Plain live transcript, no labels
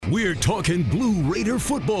We're talking Blue Raider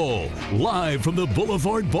football. Live from the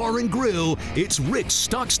Boulevard Bar and Grill, it's Rick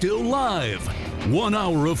Stockstill Live. 1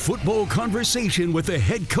 hour of football conversation with the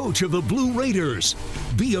head coach of the Blue Raiders.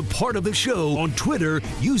 Be a part of the show on Twitter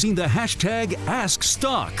using the hashtag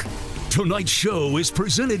AskStock. Tonight's show is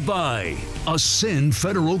presented by Ascend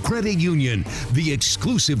Federal Credit Union, the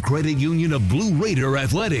exclusive credit union of Blue Raider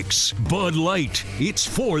Athletics. Bud Light, it's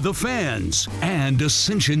for the fans. And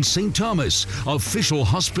Ascension St. Thomas, official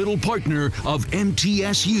hospital partner of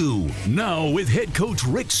MTSU. Now with head coach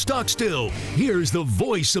Rick Stockstill, here's the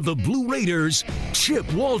voice of the Blue Raiders,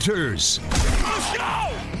 Chip Walters. Let's go!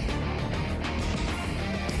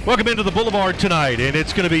 Welcome into the Boulevard tonight, and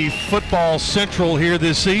it's going to be football central here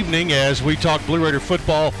this evening as we talk Blue Raider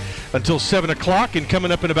football until 7 o'clock. And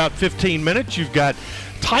coming up in about 15 minutes, you've got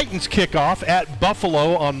Titans kickoff at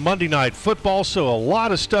Buffalo on Monday Night Football. So a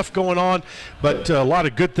lot of stuff going on, but a lot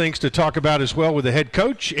of good things to talk about as well with the head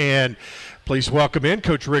coach. And please welcome in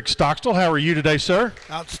Coach Rick Stockstill. How are you today, sir?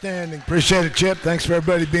 Outstanding. Appreciate it, Chip. Thanks for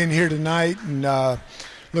everybody being here tonight, and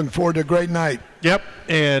looking forward to a great night. Yep,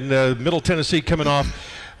 and Middle Tennessee coming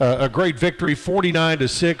off a great victory,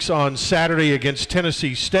 49-6 on Saturday against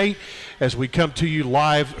Tennessee State, as we come to you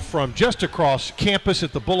live from just across campus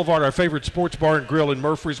at the Boulevard, our favorite sports bar and grill in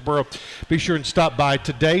Murfreesboro. Be sure and stop by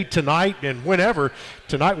today, tonight, and whenever.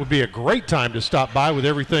 Tonight would be a great time to stop by with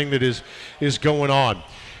everything that is going on.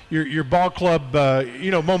 Your ball club,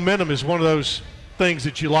 momentum is one of those things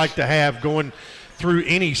that you like to have going through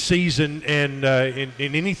any season and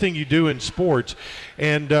in anything you do in sports.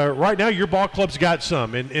 And right now your ball club's got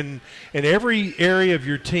some, and every area of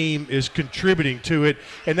your team is contributing to it,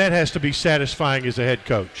 and that has to be satisfying as a head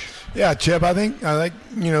coach. Yeah, Chip, I think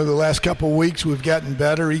the last couple of weeks we've gotten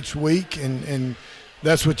better each week, and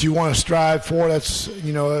that's what you want to strive for. That's,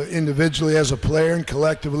 individually as a player and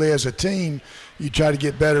collectively as a team, you try to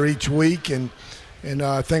get better each week, and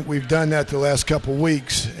I think we've done that the last couple of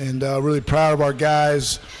weeks, and really proud of our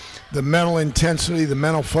guys, the mental intensity, the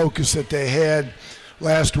mental focus that they had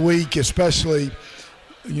last week, especially,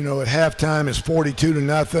 at halftime is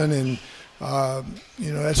 42-0, and,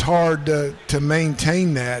 it's hard to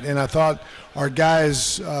maintain that. And I thought our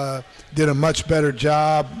guys did a much better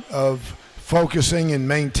job of focusing and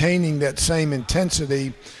maintaining that same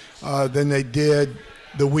intensity than they did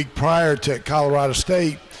the week prior to Colorado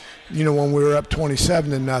State, when we were up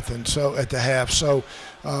 27-0, so at the half. So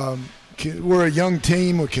we're a young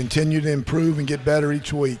team. We continue to improve and get better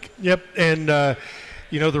each week. Yep, and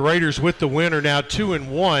the Raiders with the win are now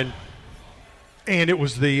 2-1, and it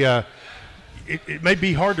was the it may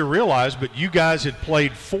be hard to realize, but you guys had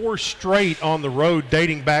played 4 straight on the road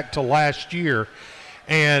dating back to last year,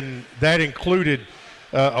 and that included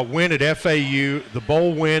a win at FAU, the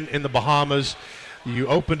bowl win in the Bahamas. You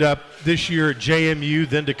opened up this year at JMU,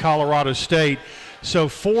 then to Colorado State. So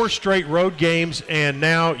 4 straight road games, and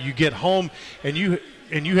now you get home, and you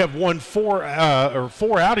have won 4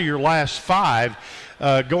 out of your last 5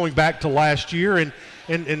 going back to last year, and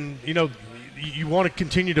you want to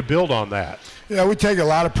continue to build on that. Yeah, we take a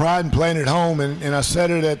lot of pride in playing at home, and I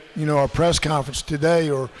said it at our press conference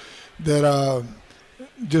today,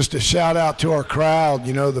 just a shout out to our crowd,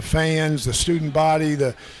 the fans, the student body,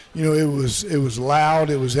 it was loud,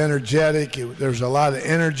 it was energetic, there's a lot of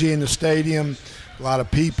energy in the stadium, a lot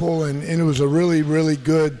of people, and it was a really, really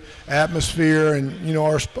good atmosphere. And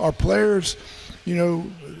our players,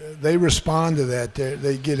 they respond to that.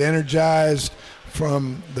 They get energized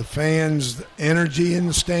from the fans' energy in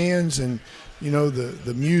the stands, and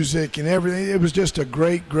the music and everything. It was just a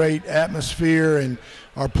great, great atmosphere, and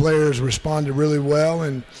our players responded really well.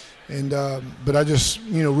 But I just,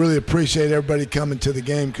 really appreciate everybody coming to the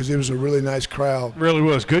game because it was a really nice crowd. Really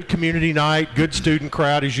was. Good community night, good student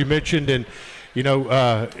crowd, as you mentioned. And,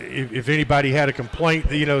 if anybody had a complaint,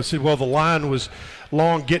 said, well, the line was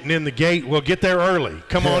long getting in the gate. Well, get there early.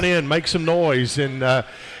 Come on in, make some noise. And a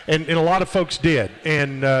lot of folks did.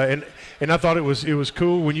 And I thought it was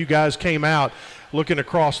cool when you guys came out looking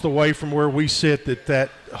across the way from where we sit, that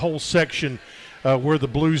whole section where the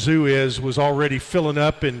Blue Zoo was already filling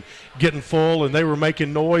up and getting full, and they were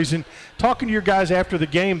making noise. And talking to your guys after the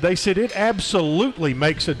game, they said it absolutely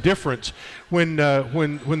makes a difference when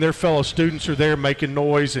their fellow students are there making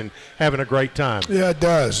noise and having a great time. Yeah, it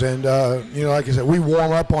does. And, like I said, we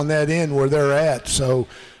warm up on that end where they're at. So,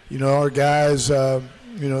 our guys,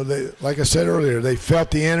 like I said earlier, they felt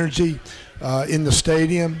the energy in the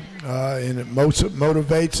stadium, and it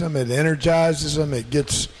motivates them, it energizes them, it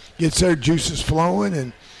gets their juices flowing,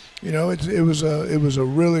 and it was a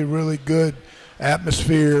really, really good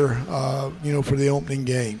atmosphere, for the opening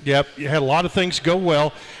game. Yep, you had a lot of things go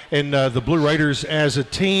well, and the Blue Raiders as a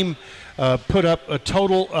team put up a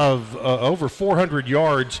total of over 400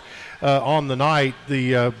 yards on the night.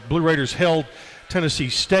 The Blue Raiders held Tennessee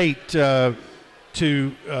State to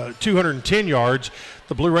 210 yards.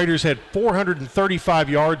 The Blue Raiders had 435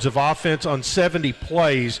 yards of offense on 70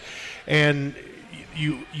 plays, and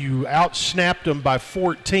you outsnapped them by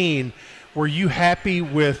 14. Were you happy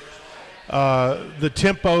with the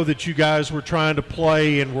tempo that you guys were trying to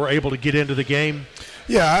play and were able to get into the game?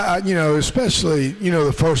 Yeah, especially,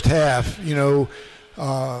 the first half, what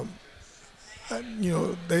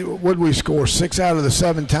did we score? 6 out of the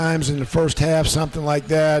 7 times in the first half, something like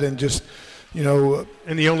that, and just,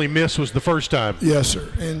 And the only miss was the first time. Yes, sir.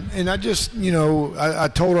 And I just, I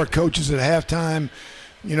told our coaches at halftime,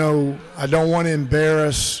 I don't want to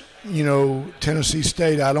embarrass, Tennessee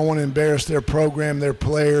State. I don't want to embarrass their program, their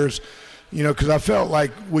players, because I felt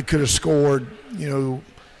like we could have scored,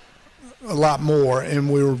 a lot more,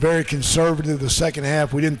 and we were very conservative the second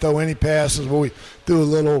half. We didn't throw any passes, but we threw a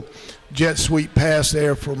little jet sweep pass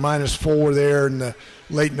there for -4 there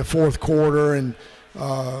late in the fourth quarter, and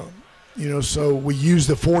so we used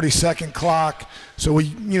the 40-second clock. So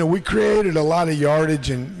we created a lot of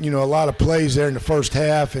yardage and a lot of plays there in the first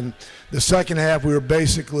half, and the second half we were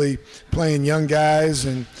basically playing young guys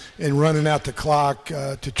and running out the clock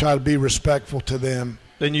to try to be respectful to them.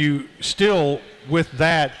 Then you still, with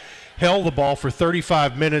that, held the ball for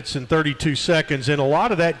 35 minutes and 32 seconds, and a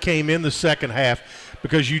lot of that came in the second half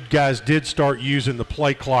because you guys did start using the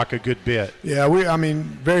play clock a good bit. Yeah,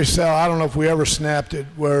 very seldom. I don't know if we ever snapped it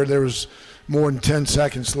where there was more than 10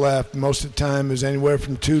 seconds left. Most of the time it was anywhere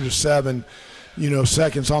from 2 to 7,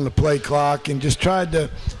 seconds on the play clock, and just tried to,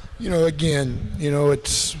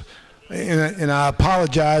 it's – and I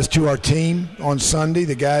apologize to our team on Sunday,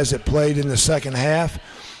 the guys that played in the second half,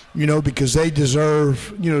 because they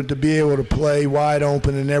deserve, to be able to play wide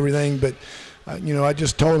open and everything. But, I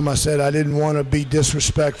just told them, I said I didn't want to be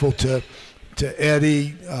disrespectful to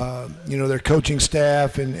Eddie, their coaching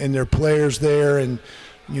staff and their players there. And,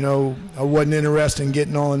 I wasn't interested in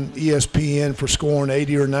getting on ESPN for scoring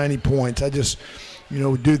 80 or 90 points. I just,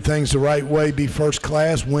 do things the right way, be first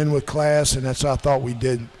class, win with class, and that's how I thought we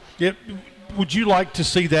did. Yep. Would you like to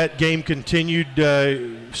see that game continued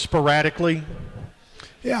sporadically?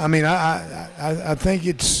 Yeah, I think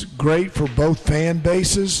it's great for both fan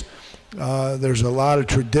bases. There's a lot of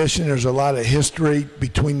tradition. There's a lot of history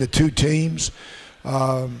between the two teams.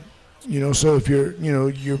 So if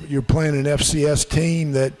you're playing an FCS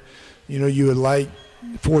team that, you would like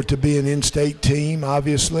for it to be an in-state team,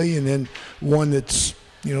 obviously, and then one that's,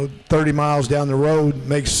 30 miles down the road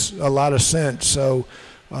makes a lot of sense. So,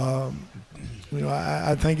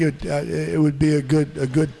 I think it would be a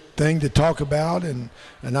good thing to talk about and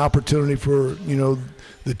an opportunity for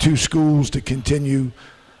the two schools to continue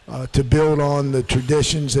to build on the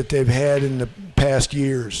traditions that they've had in the past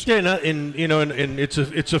years. Yeah, and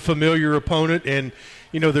it's a familiar opponent, and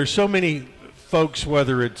there's so many folks,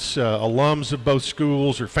 whether it's alums of both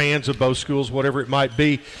schools or fans of both schools, whatever it might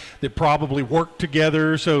be, that probably work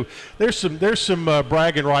together. So there's some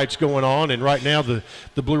bragging rights going on, and right now the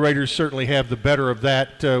Blue Raiders certainly have the better of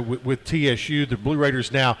that with TSU. The Blue Raiders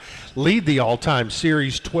now lead the all-time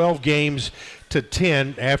series 12 games to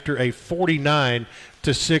 10 after a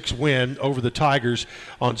 49-6 win over the Tigers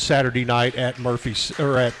on Saturday night at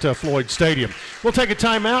Floyd Stadium. We'll take a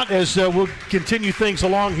timeout as we'll continue things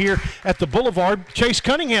along here at the Boulevard. Chase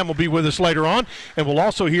Cunningham will be with us later on, and we'll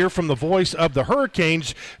also hear from the voice of the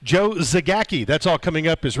Hurricanes, Joe Zagacki. That's all coming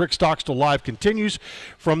up as Rick Stockstill Live continues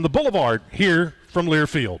from the Boulevard here from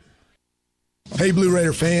Learfield. Hey Blue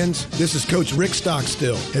Raider fans, this is Coach Rick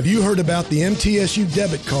Stockstill. Have you heard about the MTSU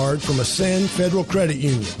debit card from Ascend Federal Credit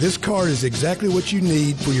Union? This card is exactly what you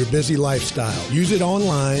need for your busy lifestyle. Use it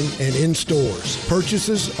online and in stores.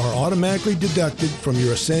 Purchases are automatically deducted from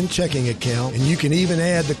your Ascend checking account, and you can even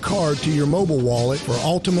add the card to your mobile wallet for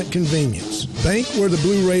ultimate convenience. Bank where the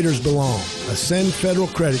Blue Raiders belong. Ascend Federal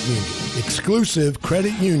Credit Union, exclusive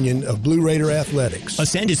credit union of Blue Raider Athletics.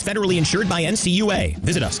 Ascend is federally insured by NCUA.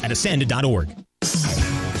 Visit us at ascend.org.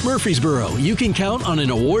 Murfreesboro, you can count on an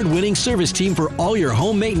award-winning service team for all your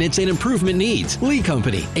home maintenance and improvement needs. Lee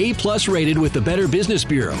Company, A+ rated with the Better Business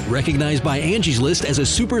Bureau, recognized by Angie's List as a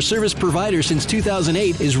super service provider since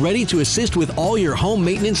 2008, is ready to assist with all your home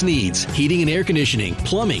maintenance needs. Heating and air conditioning,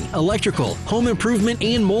 plumbing, electrical, home improvement,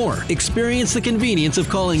 and more. Experience the convenience of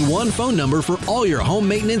calling one phone number for all your home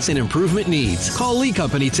maintenance and improvement needs. Call Lee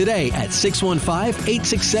Company today at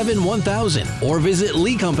 615-867-1000 or visit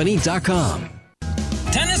leecompany.com.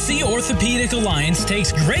 Tennessee Orthopedic Alliance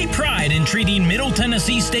takes great pride in treating Middle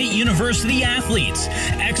Tennessee State University athletes.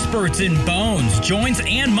 Experts in bones, joints,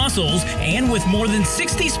 and muscles, and with more than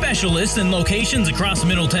 60 specialists in locations across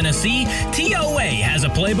Middle Tennessee, TOA has a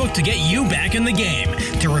playbook to get you back in the game.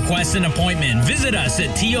 To request an appointment, visit us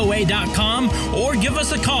at TOA.com or give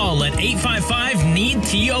us a call at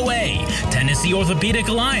 855-NEED-TOA. Tennessee Orthopedic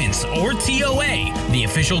Alliance, or TOA, the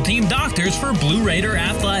official team doctors for Blue Raider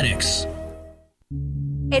Athletics.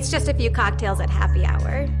 It's just a few cocktails at happy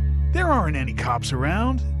hour. There aren't any cops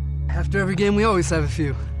around. After every game, we always have a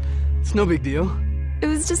few. It's no big deal. It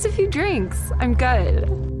was just a few drinks. I'm good.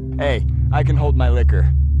 Hey, I can hold my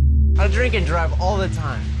liquor. I drink and drive all the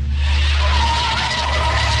time.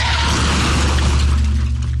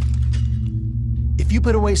 If you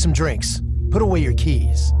put away some drinks, put away your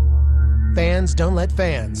keys. Fans don't let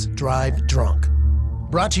fans drive drunk.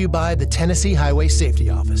 Brought to you by the Tennessee Highway Safety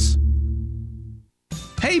Office.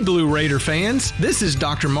 Hey Blue Raider fans, this is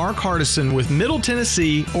Dr. Mark Hardison with Middle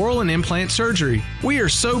Tennessee Oral and Implant Surgery. We are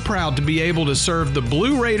so proud to be able to serve the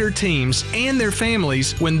Blue Raider teams and their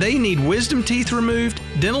families when they need wisdom teeth removed,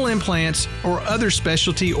 dental implants, or other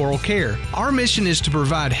specialty oral care. Our mission is to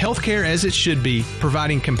provide health care as it should be,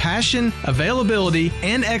 providing compassion, availability,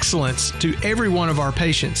 and excellence to every one of our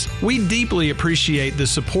patients. We deeply appreciate the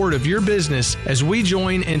support of your business as we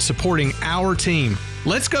join in supporting our team.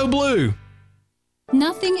 Let's go Blue!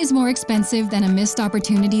 Nothing is more expensive than a missed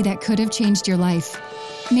opportunity that could have changed your life.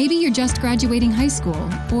 Maybe you're just graduating high school,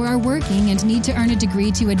 or are working and need to earn a degree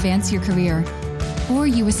to advance your career. Or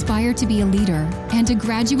you aspire to be a leader, and a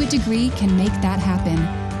graduate degree can make that happen.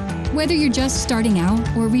 Whether you're just starting out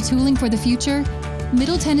or retooling for the future,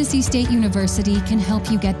 Middle Tennessee State University can help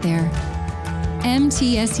you get there.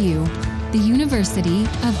 MTSU, the University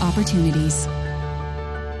of Opportunities.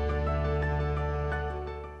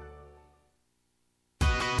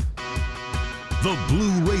 The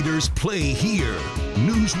Blue Raiders play here.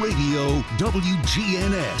 News Radio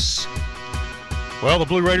WGNS. Well, the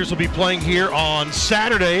Blue Raiders will be playing here on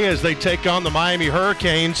Saturday as they take on the Miami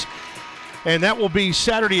Hurricanes. And that will be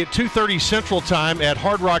Saturday at 2:30 Central Time at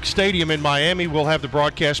Hard Rock Stadium in Miami. We'll have the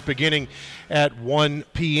broadcast beginning at 1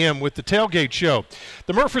 p.m. with the Tailgate Show.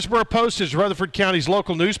 The Murfreesboro Post is Rutherford County's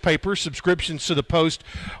local newspaper. Subscriptions to the Post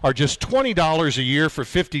are just $20 a year for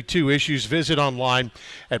 52 issues. Visit online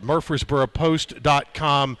at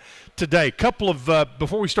murfreesboropost.com today. Couple of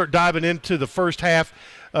before we start diving into the first half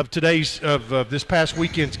of this past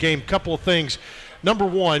weekend's game, couple of things. Number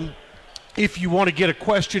one, if you want to get a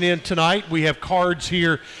question in tonight, we have cards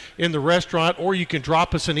here in the restaurant, or you can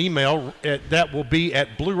drop us an email. That will be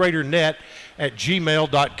at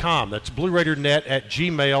blueraidernet@gmail.com. That's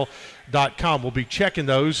blueraidernet@gmail.com. We'll be checking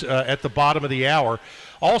those at the bottom of the hour.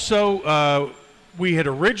 Also, we had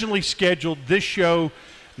originally scheduled this show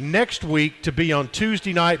next week to be on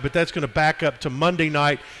Tuesday night, but that's going to back up to Monday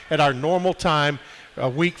night at our normal time, a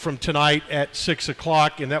week from tonight at 6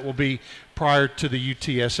 o'clock, and that will be prior to the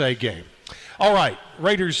UTSA game. All right,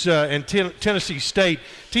 Raiders and Tennessee State.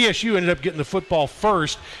 TSU ended up getting the football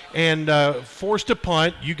first and forced a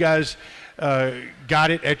punt. You guys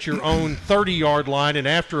got it at your own 30-yard line, and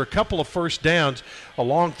after a couple of first downs, a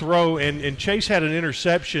long throw, and Chase had an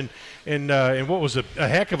interception and what was a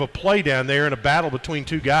heck of a play down there in a battle between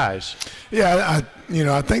two guys. Yeah,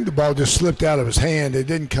 I think the ball just slipped out of his hand. It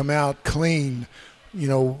didn't come out clean.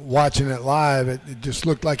 Watching it live, it just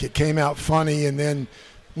looked like it came out funny, and then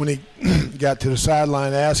when he got to the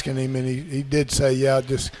sideline asking him, and he did say, yeah, it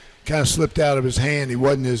just kind of slipped out of his hand. He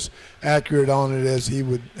wasn't as accurate on it as he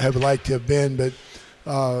would have liked to have been, but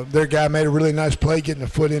their guy made a really nice play getting a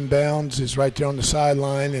foot in bounds. He's right there on the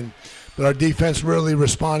sideline, but our defense really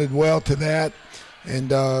responded well to that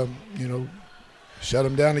and, shut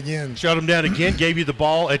him down again. Gave you the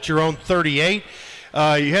ball at your own 38.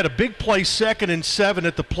 You had a big play 2nd and 7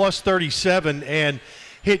 at the plus 37 and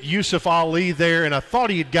hit Yusuf Ali there, and I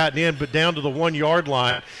thought he had gotten in, but down to the 1-yard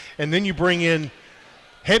line. And then you bring in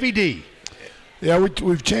Heavy D. Yeah,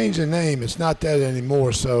 we've changed the name. It's not that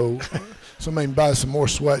anymore, so somebody can buy some more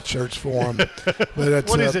sweatshirts for him. But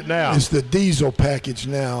what is it now? It's the Diesel package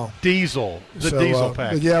now. Diesel package.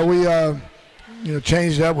 But yeah, we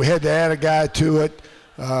changed it up. We had to add a guy to it.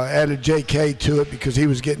 Added J.K. to it because he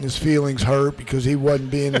was getting his feelings hurt because he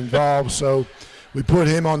wasn't being involved. So we put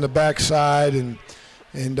him on the backside,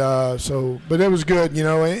 but it was good,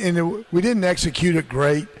 we didn't execute it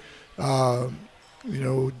great. It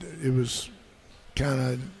was kind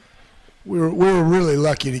of we were really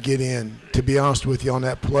lucky to get in, to be honest with you, on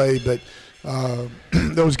that play. But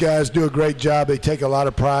those guys do a great job. They take a lot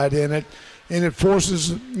of pride in it. And it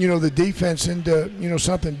forces, the defense into,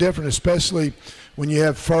 something different, especially when you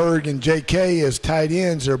have Ferg and J.K. as tight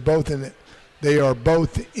ends, they are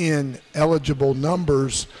both in eligible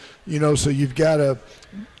numbers, so you've got to,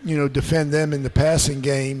 defend them in the passing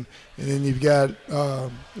game. And then you've got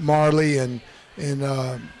Marley and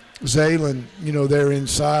Zaylen, they're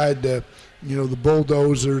inside, the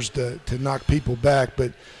bulldozers to knock people back.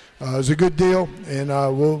 But it was a good deal, and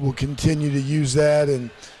we'll continue to use that and,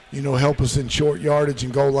 help us in short yardage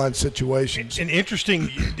and goal line situations. And interesting,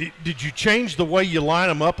 did you change the way you line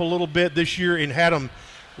them up a little bit this year and had them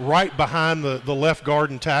right behind the left guard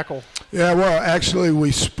and tackle? Yeah, well, actually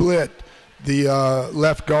we split the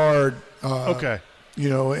left guard. Okay.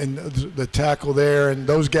 And the tackle there, and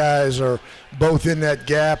those guys are both in that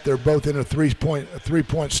gap. They're both in a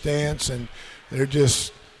three-point stance, and they're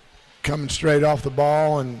just coming straight off the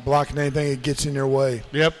ball and blocking anything that gets in their way.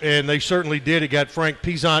 Yep, and they certainly did. It got Frank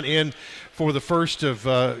Pizon in for the first of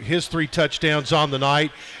his 3 touchdowns on the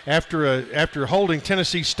night. After holding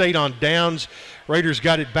Tennessee State on downs, Raiders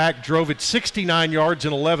got it back, drove it 69 yards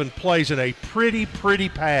in 11 plays, and a pretty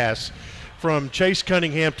pass from Chase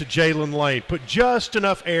Cunningham to Jalen Lane. Put just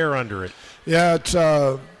enough air under it. Yeah, it's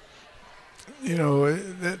that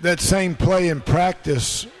same play in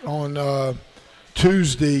practice on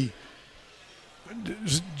Tuesday.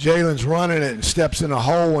 Jalen's running it and steps in a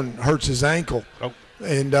hole and hurts his ankle. Oh.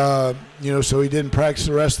 And, so he didn't practice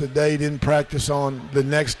the rest of the day. He didn't practice on the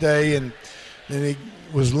next day. And then he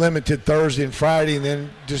was limited Thursday and Friday. And then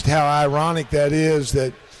just how ironic that is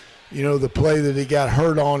that, the play that he got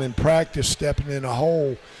hurt on in practice, stepping in a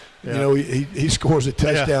hole, he scores a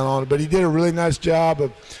touchdown on it. But he did a really nice job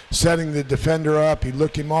of setting the defender up. He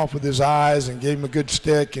looked him off with his eyes and gave him a good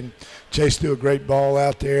stick. And Chase threw a great ball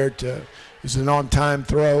out there. It was an on-time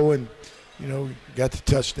throw, and, got the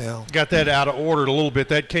touchdown. Got that out of order a little bit.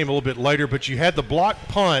 That came a little bit later. But you had the block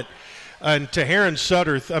punt, and Taharon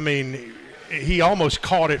Sutterth, he almost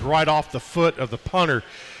caught it right off the foot of the punter.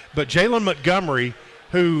 But Jalen Montgomery,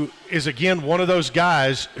 who is, again, one of those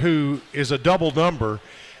guys who is a double number,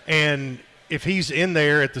 and if he's in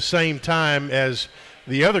there at the same time as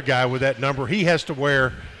the other guy with that number, he has to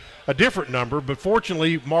wear a different number. But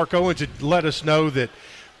fortunately, Mark Owens had let us know that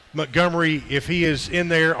Montgomery, if he is in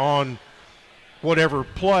there on whatever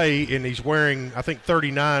play and he's wearing, I think,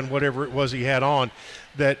 39, whatever it was he had on,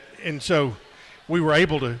 and so we were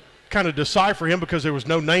able to kind of decipher him because there was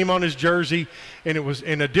no name on his jersey and it was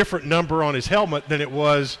in a different number on his helmet than it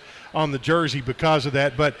was on the jersey because of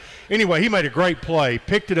that. But anyway, he made a great play,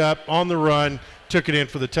 picked it up on the run, took it in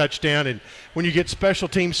for the touchdown. And when you get special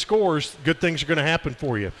team scores, good things are going to happen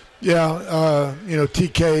for you. Yeah,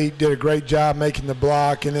 TK did a great job making the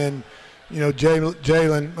block. And then,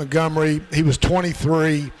 Jalen Montgomery, he was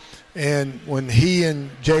 23. And when he and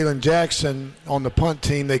Jalen Jackson on the punt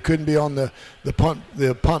team, they couldn't be on the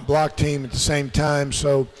punt block team at the same time.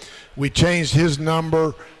 So we changed his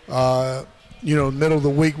number, middle of the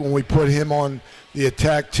week when we put him on the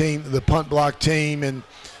attack team, the punt block team. And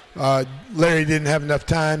Larry didn't have enough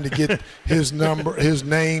time to get his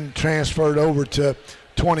name transferred over to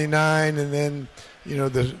 29. And then,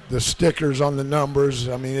 the stickers on the numbers.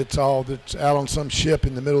 It's out on some ship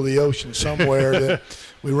in the middle of the ocean somewhere that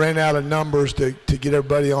we ran out of numbers to get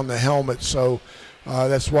everybody on the helmet. So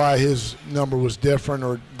that's why his number was different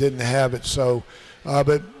or didn't have it. So,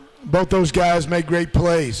 but both those guys made great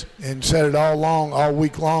plays and said it all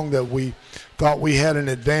week long that we thought we had an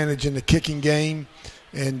advantage in the kicking game.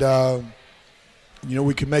 And,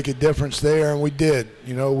 we could make a difference there, and we did.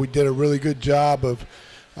 We did a really good job of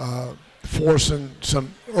forcing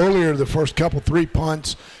some earlier, the first couple 3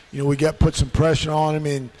 punts. We put some pressure on him,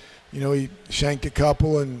 and he shanked a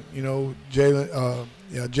couple, and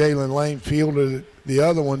Jalen Lane fielded the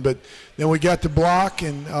other one. But then we got the block,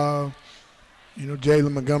 and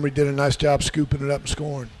Jalen Montgomery did a nice job scooping it up and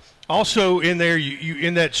scoring. Also in there, you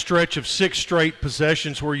in that stretch of 6 straight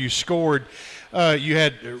possessions where you scored, you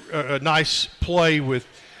had a nice play with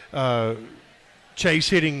Chase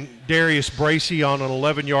hitting Darius Bracey on an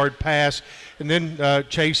 11-yard pass, and then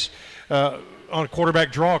Chase on a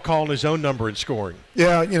quarterback draw calling his own number and scoring.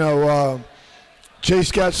 Yeah,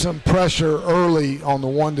 Chase got some pressure early on the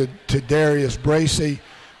one to Darius Bracey,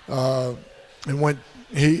 and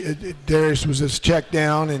Darius was his check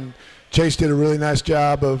down, and Chase did a really nice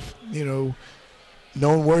job of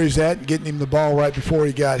knowing where he's at and getting him the ball right before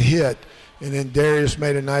he got hit. And then Darius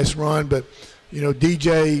made a nice run, but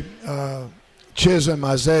DJ Chisholm,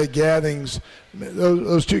 Isaiah Gathings,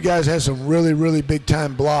 those 2 guys had some really, really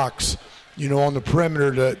big-time blocks, on the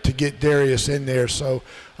perimeter to get Darius in there. So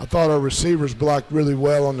I thought our receivers blocked really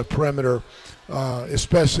well on the perimeter,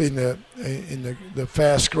 especially in the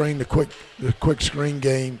fast screen, the quick screen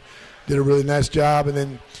game. did a really nice job. And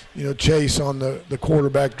then, Chase on the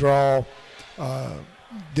quarterback draw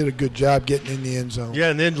did a good job getting in the end zone. Yeah,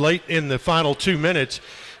 and then late in the final 2 minutes,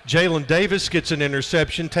 Jalen Davis gets an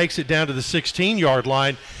interception, takes it down to the 16-yard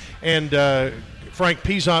line, and Frank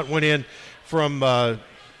Peasant went in from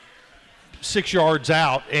 6 yards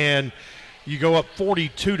out, and you go up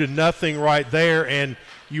 42-0 right there. And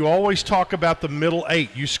you always talk about the middle 8.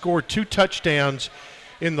 You scored 2 touchdowns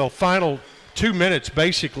in the final 2 minutes,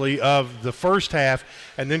 basically, of the first half,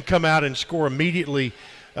 and then come out and score immediately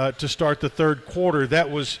to start the third quarter. That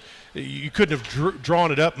was – you couldn't have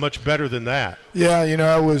drawn it up much better than that. Yeah,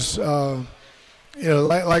 I was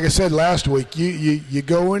like I said last week, you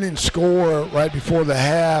go in and score right before the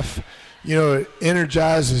half. It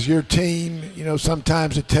energizes your team.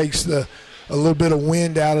 Sometimes it takes a little bit of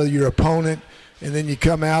wind out of your opponent, and then you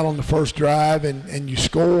come out on the first drive and you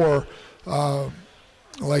score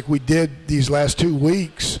like we did these last 2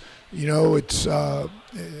 weeks. It's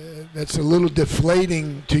that's a little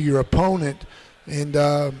deflating to your opponent and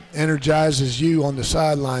energizes you on the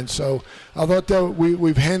sideline. So I thought that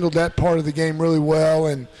we've handled that part of the game really well,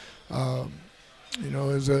 and it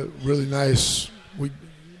was a really nice. We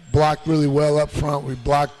blocked really well up front. We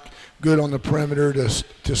blocked good on the perimeter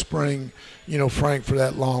to spring, Frank for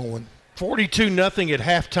that long one. 42-0 at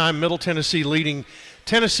halftime. Middle Tennessee leading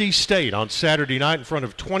Tennessee State on Saturday night in front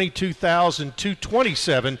of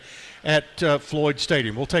 22,227 at Floyd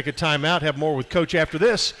Stadium. We'll take a timeout, have more with Coach after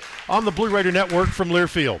this on the Blue Raider Network from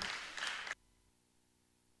Learfield.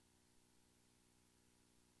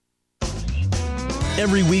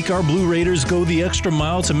 Every week, our Blue Raiders go the extra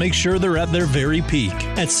mile to make sure they're at their very peak.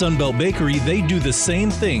 At Sunbelt Bakery, they do the same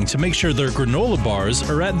thing to make sure their granola bars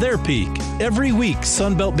are at their peak. Every week,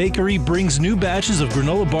 Sunbelt Bakery brings new batches of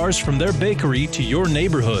granola bars from their bakery to your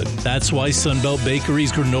neighborhood. That's why Sunbelt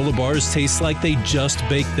Bakery's granola bars taste like they just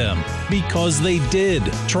baked them. Because they did.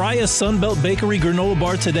 Try a Sunbelt Bakery granola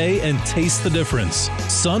bar today and taste the difference.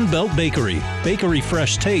 Sunbelt Bakery. Bakery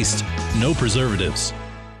fresh taste. No preservatives.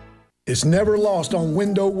 It's never lost on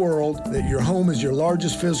Window World that your home is your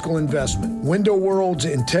largest physical investment. Window World's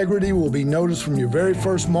integrity will be noticed from your very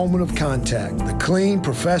first moment of contact. The clean,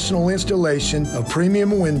 professional installation of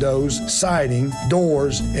premium windows, siding,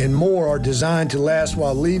 doors, and more are designed to last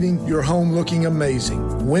while leaving your home looking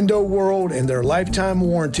amazing. Window World and their lifetime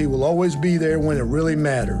warranty will always be there when it really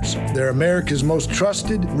matters. They're America's most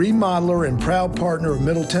trusted remodeler and proud partner of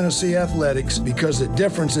Middle Tennessee Athletics because the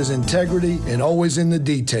difference is integrity and always in the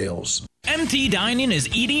details. MT Dining is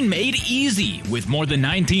eating made easy. With more than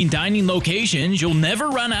 19 dining locations, you'll never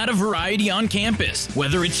run out of variety on campus.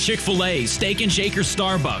 Whether it's Chick-fil-A, Steak and Shake, or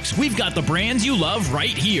Starbucks, we've got the brands you love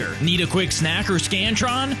right here. Need a quick snack or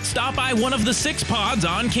Scantron? Stop by one of the 6 pods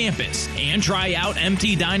on campus. And try out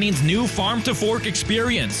MT Dining's new Farm to Fork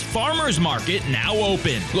experience. Farmers Market now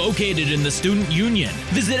open. Located in the Student Union.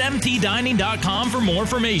 Visit mtdining.com for more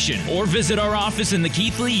information. Or visit our office in the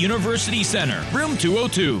Keithley University Center, room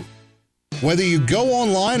 202. Whether you go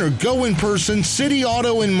online or go in person, City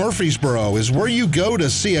Auto in Murfreesboro is where you go to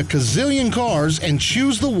see a gazillion cars and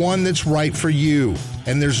choose the one that's right for you.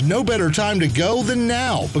 And there's no better time to go than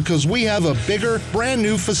now because we have a bigger, brand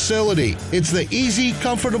new facility. It's the easy,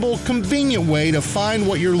 comfortable, convenient way to find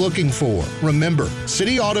what you're looking for. Remember,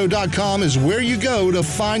 cityauto.com is where you go to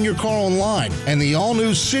find your car online. And the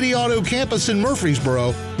all-new City Auto campus in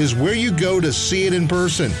Murfreesboro is where you go to see it in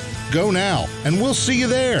person. Go now, and we'll see you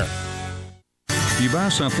there. You buy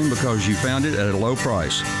something because you found it at a low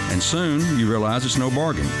price, and soon you realize it's no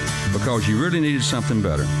bargain because you really needed something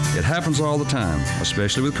better. It happens all the time,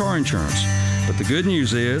 especially with car insurance. But the good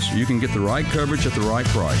news is you can get the right coverage at the right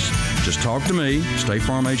price. Just talk to me, State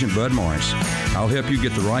Farm Agent Bud Morris. I'll help you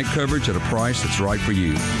get the right coverage at a price that's right for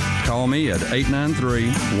you. Call me at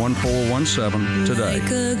 893-1417 today.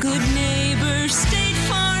 Like a good neighbor, State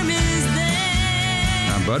Farm is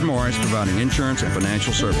there. I'm Bud Morris, providing insurance and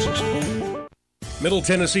financial services. Middle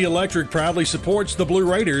Tennessee Electric proudly supports the Blue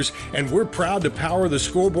Raiders, and we're proud to power the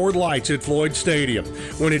scoreboard lights at Floyd Stadium.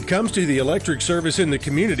 When it comes to the electric service in the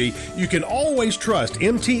community, you can always trust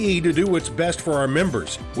MTE to do what's best for our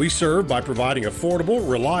members. We serve by providing affordable,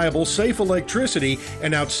 reliable, safe electricity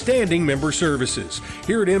and outstanding member services.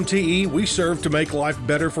 Here at MTE, we serve to make life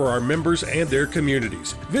better for our members and their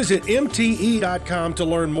communities. Visit MTE.com to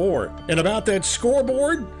learn more. And about that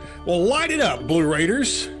scoreboard, well, light it up, Blue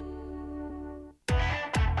Raiders.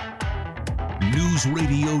 News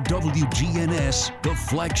Radio WGNS, the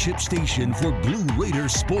flagship station for Blue Raider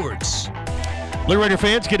sports. Blue Raider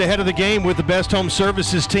fans, get ahead of the game with the best home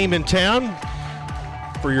services team in town.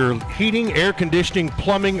 For your heating, air conditioning,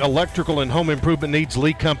 plumbing, electrical, and home improvement needs,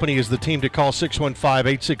 Lee Company is the team to call.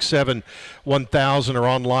 615-867-1000 or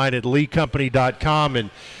online at leecompany.com.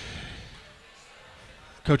 And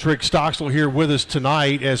Coach Rick Stockstill here with us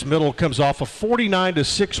tonight as Middle comes off a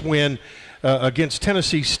 49-6 win against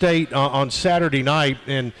Tennessee State on Saturday night.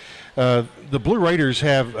 And the Blue Raiders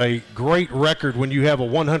have a great record when you have a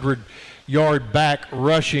 100-yard back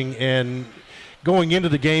rushing, and going into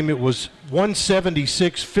the game, it was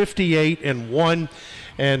 176, 58, and 1.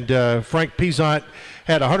 And Frank Peasant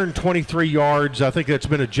had 123 yards. I think that's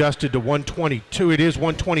been adjusted to 122. It is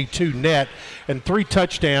 122 net, and 3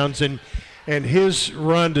 touchdowns. And his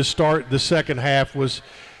run to start the second half was,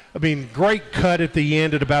 great cut at the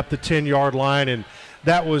end at about the 10-yard line, and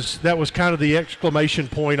that was kind of the exclamation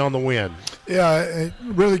point on the win. Yeah,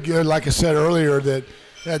 really good. Like I said earlier, that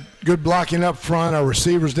had good blocking up front. Our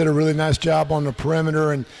receivers did a really nice job on the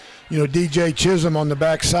perimeter, and DJ Chisholm on the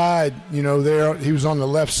backside. There he was on the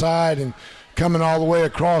left side and coming all the way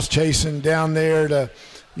across, chasing down there to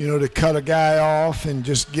cut a guy off and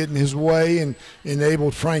just getting his way, and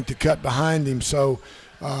enabled Frank to cut behind him. So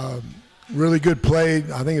really good play.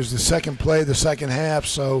 I think it was the second play of the second half.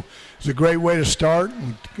 So it was a great way to start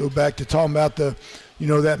and go back to talking about the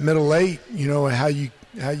that middle eight. And how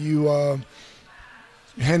you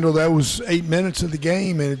handle those 8 minutes of the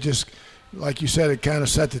game, and it just, like you said, it kind of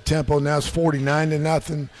set the tempo. Now it's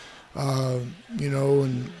 49-0,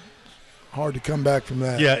 and hard to come back from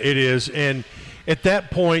that. Yeah, it is. And at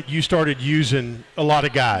that point, you started using a lot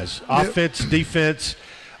of guys, offense, defense,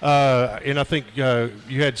 and I think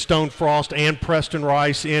you had Stone Frost and Preston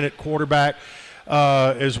Rice in at quarterback,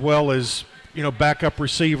 as well as backup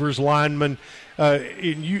receivers, linemen.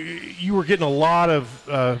 You were getting a lot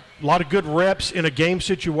of good reps in a game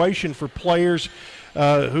situation for players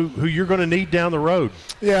who you're going to need down the road.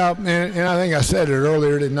 Yeah, and I think I said it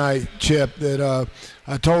earlier tonight, Chip, that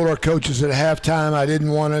I told our coaches at halftime I didn't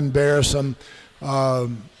want to embarrass them.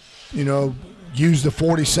 Use the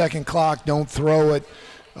 40-second clock, don't throw it.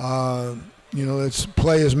 Let's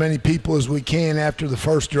play as many people as we can after the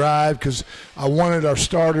first drive, because I wanted our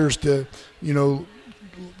starters to,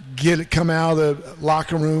 come out of the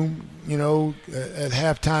locker room, at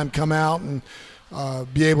halftime, come out and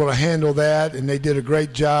be able to handle that, and they did a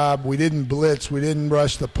great job. We didn't blitz. We didn't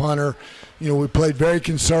rush the punter. We played very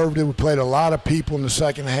conservative. We played a lot of people in the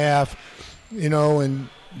second half, and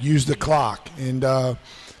used the clock. And,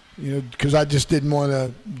 because I just didn't want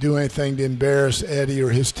to do anything to embarrass Eddie or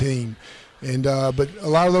his team. And but a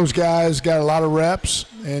lot of those guys got a lot of reps,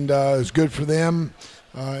 and it was good for them.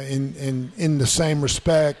 In the same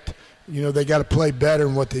respect, they got to play better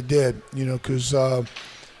than what they did, because,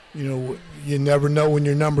 you never know when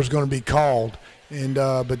your number's going to be called. And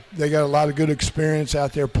but they got a lot of good experience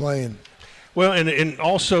out there playing. Well, and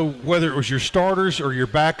also whether it was your starters or your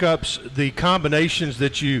backups, the combinations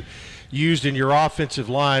that you used in your offensive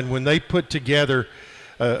line, when they put together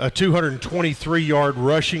a 223-yard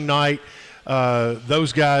rushing night,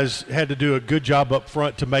 those guys had to do a good job up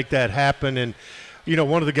front to make that happen. And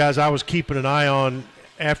one of the guys I was keeping an eye on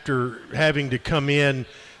after having to come in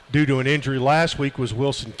due to an injury last week was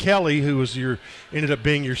Wilson Kelly, who was ended up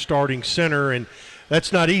being your starting center, and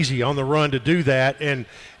that's not easy on the run to do that. And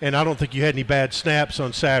I don't think you had any bad snaps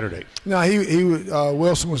on Saturday. No, he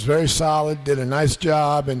Wilson was very solid, did a nice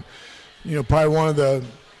job, and probably one of the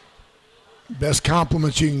best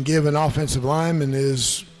compliments you can give an offensive lineman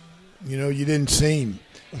is, you didn't see him,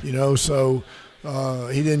 so.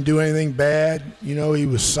 He didn't do anything bad. He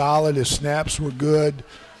was solid. His snaps were good.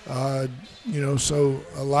 So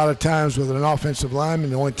a lot of times with an offensive lineman,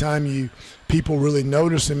 the only time people really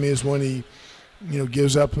notice him is when he,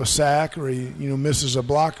 gives up a sack or he, misses a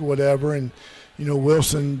block or whatever. And,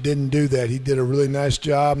 Wilson didn't do that. He did a really nice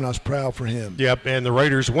job, and I was proud for him. Yep, and the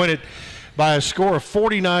Raiders win it by a score of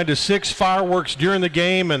 49-6. Fireworks during the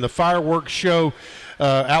game, and the fireworks show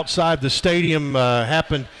outside the stadium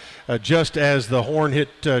happened just as the horn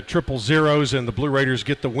hit triple zeros, and the Blue Raiders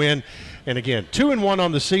get the win. And again, 2-1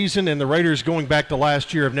 on the season, and the Raiders, going back to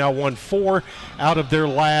last year, have now won 4 out of their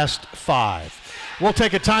last 5. We'll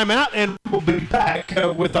take a timeout, and we'll be back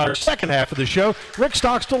with our second half of the show. Rick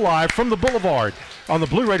Stockstill live from the Boulevard on the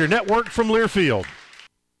Blue Raider Network from Learfield.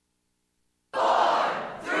 4,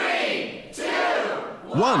 3, 2, 1.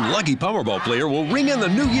 One lucky Powerball player will ring in the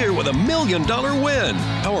new year with $1 million win.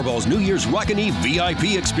 Powerball's New Year's Rockin' Eve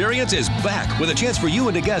VIP experience is back with a chance for you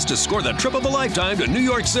and a guest to score the trip of a lifetime to New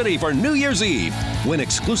York City for New Year's Eve. Win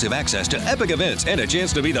exclusive access to epic events and a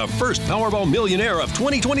chance to be the first Powerball millionaire of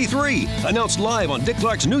 2023. Announced live on Dick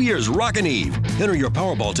Clark's New Year's Rockin' Eve. Enter your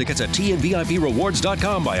Powerball tickets at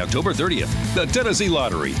tnviprewards.com by October 30th. The Tennessee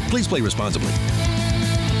Lottery. Please play responsibly.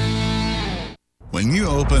 When you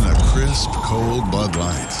open a crisp, cold Bud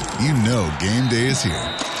Light, you know game day is here.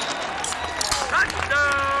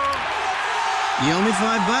 Touchdown! You owe me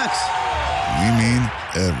 $5. We mean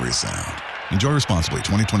every sound. Enjoy responsibly.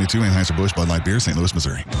 2022 Anheuser-Busch Bud Light Beer, St. Louis,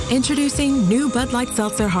 Missouri. Introducing new Bud Light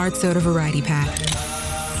Seltzer Hard Soda Variety Pack.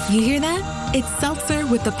 You hear that? It's seltzer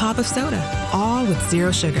with the pop of soda, all with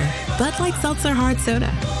zero sugar. Bud Light Seltzer Hard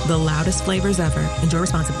Soda, the loudest flavors ever. Enjoy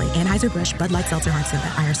responsibly. Anheuser-Busch Bud Light Seltzer Hard Soda,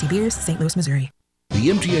 IRC Beers, St. Louis, Missouri. The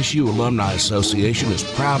MTSU Alumni Association is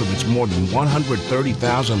proud of its more than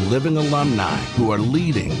 130,000 living alumni who are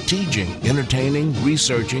leading, teaching, entertaining,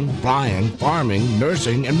 researching, flying, farming,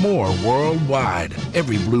 nursing, and more worldwide.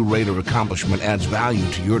 Every Blue Raider accomplishment adds value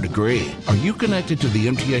to your degree. Are you connected to the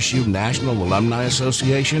MTSU National Alumni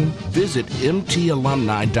Association? Visit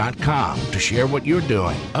mtalumni.com to share what you're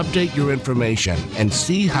doing, update your information, and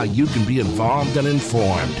see how you can be involved and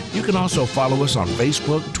informed. You can also follow us on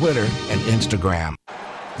Facebook, Twitter, and Instagram.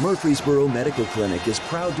 Murfreesboro Medical Clinic is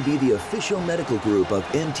proud to be the official medical group of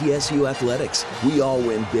MTSU Athletics. We all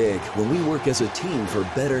win big when we work as a team for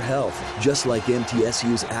better health. Just like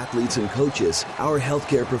MTSU's athletes and coaches, our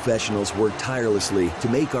healthcare professionals work tirelessly to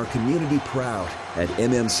make our community proud. At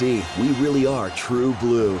MMC, we really are true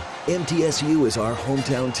blue. MTSU is our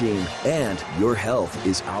hometown team, and your health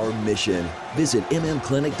is our mission. Visit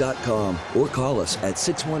mmclinic.com or call us at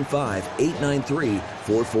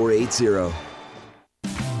 615-893-4480.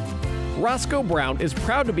 Roscoe Brown is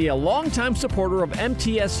proud to be a longtime supporter of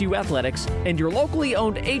MTSU Athletics and your locally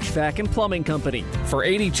owned HVAC and plumbing company. For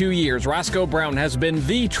 82 years, Roscoe Brown has been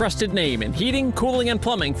the trusted name in heating, cooling, and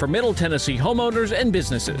plumbing for Middle Tennessee homeowners and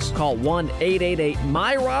businesses. Call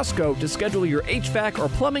 1-888-MY-ROSCOE to schedule your HVAC or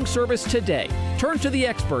plumbing service today. Turn to the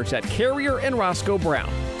experts at Carrier and Roscoe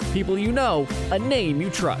Brown. People you know, a name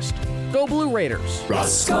you trust. Go Blue Raiders.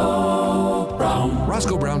 Roscoe Brown.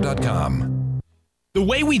 RoscoeBrown.com. The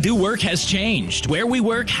way we do work has changed. Where we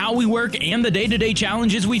work, how we work, and the day-to-day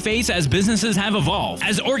challenges we face as businesses have evolved.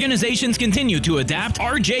 As organizations continue to adapt,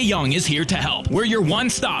 RJ Young is here to help. We're your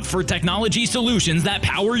one-stop for technology solutions that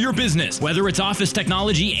power your business. Whether it's office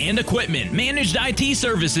technology and equipment, managed IT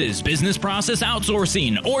services, business process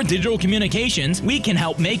outsourcing, or digital communications, we can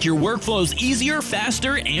help make your workflows easier,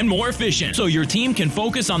 faster, and more efficient so your team can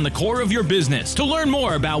focus on the core of your business. To learn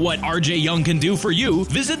more about what RJ Young can do for you,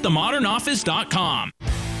 visit themodernoffice.com.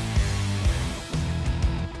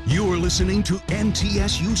 You're listening to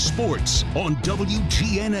MTSU Sports on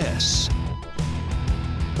WGNS.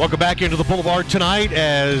 Welcome back into the Boulevard tonight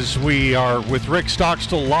as we are with Rick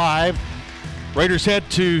Stockstill live. Raiders head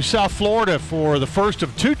to South Florida for the first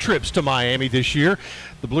of two trips to Miami this year.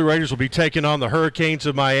 The Blue Raiders will be taking on the Hurricanes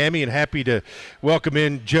of Miami, and happy to welcome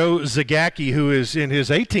in Joe Zagacki, who is in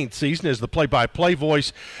his 18th season as the play-by-play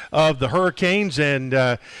voice of the Hurricanes.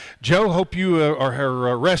 And Joe, hope you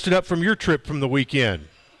are rested up from your trip from the weekend.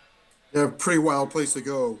 Yeah, pretty wild place to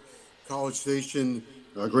go. College Station,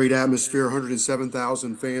 a great atmosphere,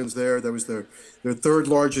 107,000 fans there. That was their third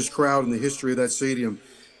largest crowd in the history of that stadium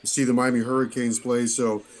to see the Miami Hurricanes play.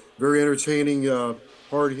 So very entertaining,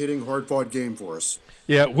 hard-hitting, hard-fought game for us.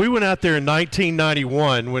 Yeah, we went out there in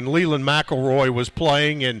 1991 when Leland McElroy was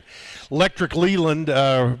playing, and Electric Leland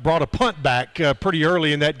brought a punt back pretty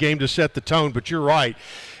early in that game to set the tone. But you're right,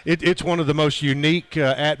 it's one of the most unique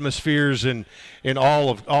atmospheres in all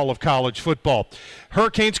of college football.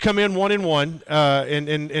 Hurricanes come in 1-1,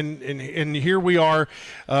 and here we are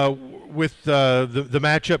with the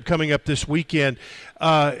matchup coming up this weekend.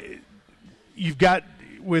 You've got,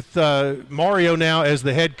 with Mario now as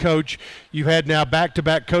the head coach, you've had now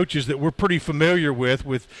back-to-back coaches that we're pretty familiar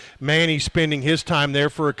with Manny spending his time there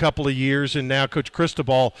for a couple of years, and now Coach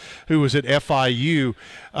Cristobal, who was at FIU.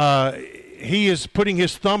 He is putting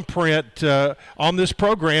his thumbprint on this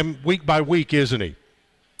program week by week, isn't he?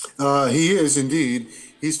 He is indeed.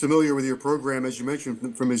 He's familiar with your program, as you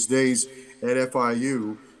mentioned, from his days at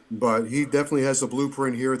FIU, but he definitely has a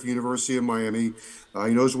blueprint here at the University of Miami.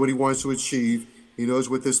 He knows what he wants to achieve. He knows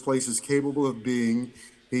what this place is capable of being.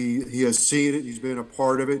 He has seen it. He's been a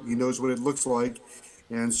part of it. He knows what it looks like.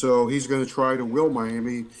 And so he's going to try to will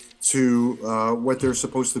Miami to what they're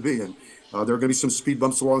supposed to be. And there are going to be some speed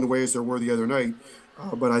bumps along the way, as there were the other night.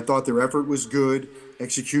 But I thought their effort was good.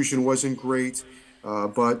 Execution wasn't great.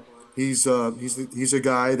 but he's a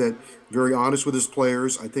guy that very honest with his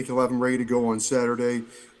players. I think he'll have them ready to go on Saturday.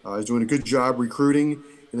 He's doing a good job recruiting,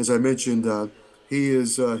 and as I mentioned,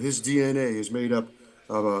 his DNA is made up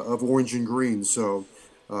of orange and green. So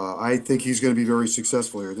I think he's going to be very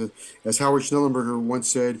successful here. As Howard Schnellenberger once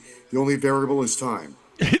said, the only variable is time.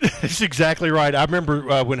 That's exactly right. I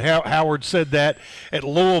remember when Howard said that at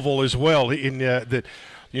Louisville as well. That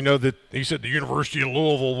he said the University of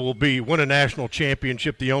Louisville will win a national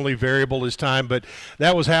championship. The only variable is time. But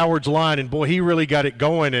that was Howard's line, and boy, he really got it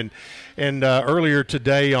going. And earlier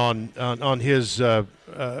today on his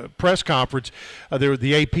press conference,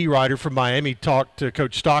 the AP writer from Miami talked to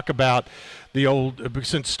Coach Stock about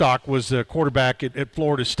since Stock was a quarterback at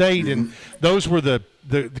Florida State, and those were the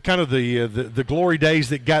kind of the glory days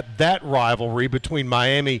that got that rivalry between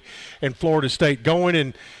Miami and Florida State going,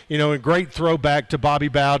 and a great throwback to Bobby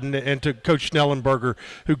Bowden and to Coach Schnellenberger,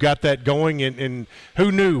 who got that going, and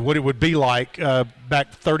who knew what it would be like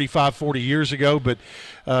back 35, 40 years ago. But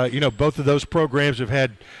both of those programs have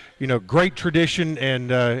had great tradition,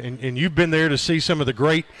 and you've been there to see some of the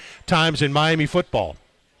great times in Miami football.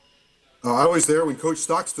 I was there when Coach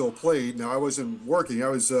Stock still played. Now, I wasn't working. I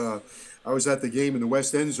was at the game in the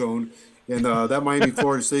West End Zone, and that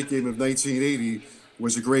Miami-Florida State game of 1980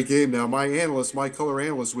 was a great game. Now, my color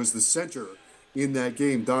analyst, was the center in that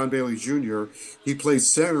game, Don Bailey Jr. He played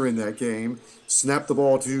center in that game, snapped the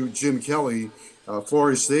ball to Jim Kelly.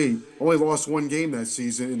 Florida State only lost one game that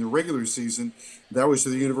season in the regular season. That was to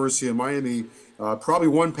the University of Miami. Probably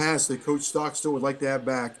one pass that Coach Stock still would like to have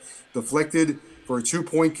back, deflected for a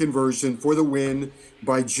 2-point conversion for the win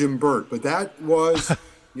by Jim Burt. But that was,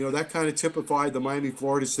 that kind of typified the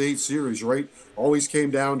Miami-Florida State series, right? Always came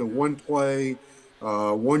down to one play,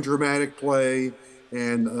 one dramatic play,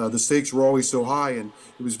 and the stakes were always so high. And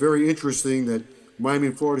it was very interesting that Miami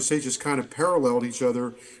and Florida State just kind of paralleled each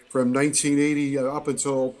other from 1980 up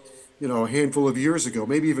until, a handful of years ago.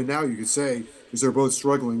 Maybe even now you could say, because they're both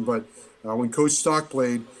struggling. But when Coach Stock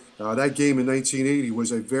played, that game in 1980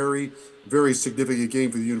 was a very, very significant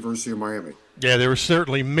game for the University of Miami. Yeah, there were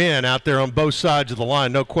certainly men out there on both sides of the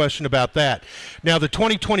line, no question about that. Now, the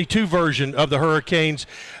 2022 version of the Hurricanes,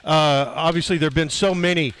 obviously there have been so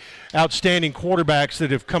many outstanding quarterbacks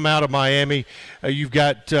that have come out of Miami. You've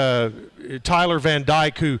got Tyler Van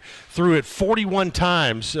Dyke, who threw it 41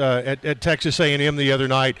 times at Texas A&M the other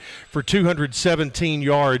night for 217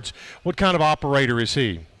 yards. What kind of operator is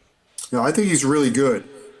he? I think he's really good,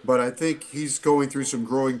 but I think he's going through some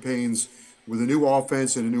growing pains with a new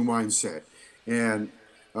offense and a new mindset. And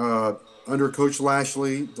under Coach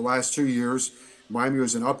Lashley, the last 2 years, Miami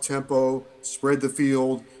was an up-tempo, spread the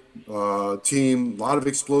field team, a lot of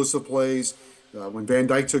explosive plays. When Van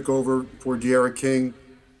Dyke took over for De'Ara King,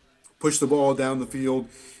 pushed the ball down the field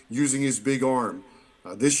using his big arm.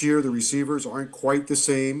 This year, the receivers aren't quite the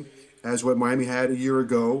same as what Miami had a year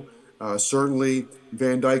ago. Certainly,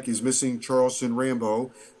 Van Dyke is missing Charleston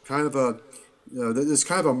Rambo. It's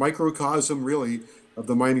kind of a microcosm, really, of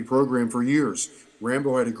the Miami program for years.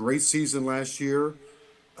 Rambo had a great season last year,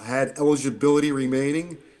 had eligibility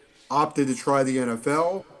remaining, opted to try the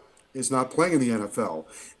NFL, is not playing in the NFL.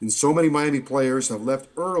 And so many Miami players have left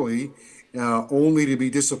early only to be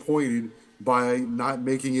disappointed by not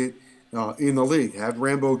making it in the league. Had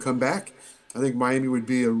Rambo come back, I think Miami would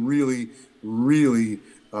be a really, really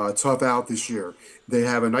tough out this year. They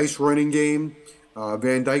have a nice running game.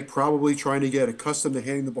 Van Dyke probably trying to get accustomed to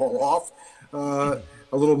handing the ball off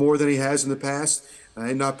a little more than he has in the past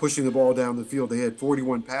and not pushing the ball down the field. They had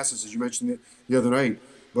 41 passes, as you mentioned the other night,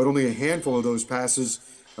 but only a handful of those passes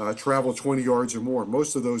traveled 20 yards or more.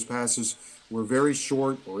 Most of those passes were very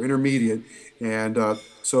short or intermediate, and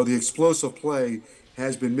so the explosive play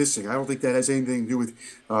has been missing. I don't think that has anything to do with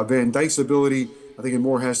Van Dyke's ability. I think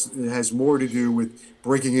it has more to do with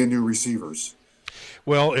breaking in new receivers.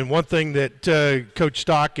 Well, and one thing that Coach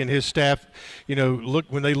Stock and his staff,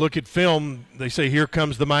 when they look at film, they say, here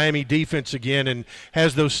comes the Miami defense again, and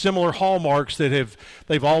has those similar hallmarks that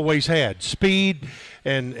they've always had: speed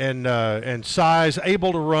and size,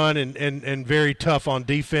 able to run, and very tough on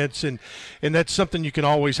defense, and that's something you can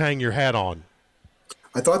always hang your hat on.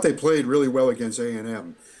 I thought they played really well against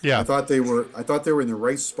A&M. Yeah, I thought they were in the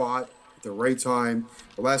right spot at the right time.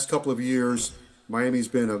 The last couple of years, Miami's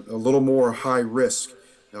been a little more high risk,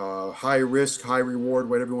 high reward,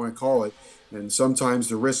 whatever you want to call it. And sometimes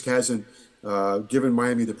the risk hasn't given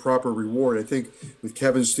Miami the proper reward. I think with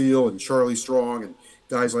Kevin Steele and Charlie Strong and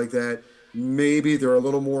guys like that, maybe they're a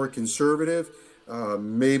little more conservative,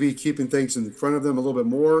 maybe keeping things in front of them a little bit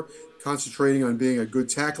more, concentrating on being a good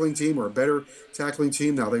tackling team or a better tackling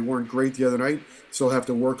team. Now, they weren't great the other night. Still have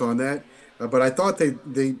to work on that. But I thought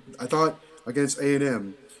I thought against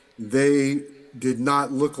A&M, they did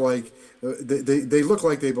not look like they looked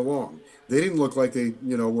like they belong. They didn't look like they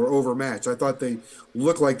were overmatched. I thought they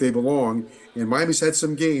looked like they belong. And Miami's had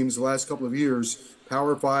some games the last couple of years,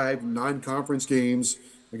 Power 5, non-conference games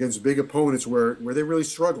against big opponents where they really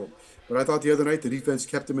struggled. But I thought the other night the defense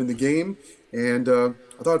kept them in the game. And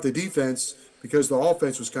I thought the defense, because the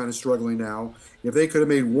offense was kind of struggling now, if they could have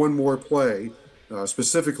made one more play,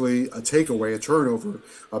 specifically a takeaway, a turnover,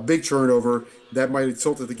 a big turnover, that might have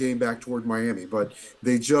tilted the game back toward Miami. But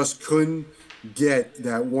they just couldn't get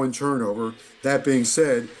that one turnover. That being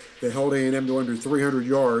said, they held A&M to under 300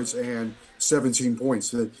 yards and 17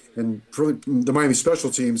 points. And the Miami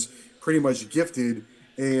special teams pretty much gifted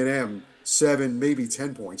A&M 7, maybe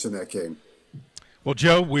 10 points in that game. Well,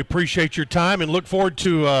 Joe, we appreciate your time and look forward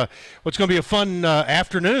to what's going to be a fun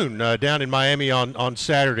afternoon down in Miami on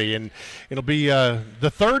Saturday. And it'll be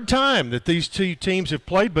the third time that these two teams have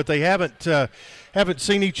played, but they haven't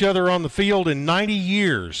seen each other on the field in 90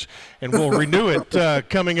 years. And we'll renew it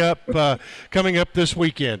coming up this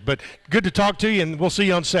weekend. But good to talk to you, and we'll see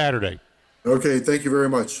you on Saturday. Okay, thank you very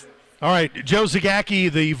much. All right, Joe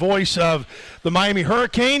Zagacki, the voice of the Miami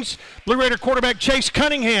Hurricanes. Blue Raider quarterback Chase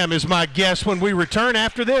Cunningham is my guest when we return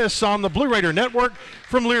after this on the Blue Raider Network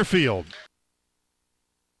from Learfield.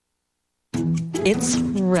 It's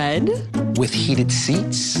red. With heated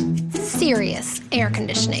seats. Serious air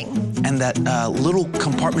conditioning. And that little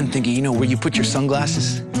compartment thingy, where you put your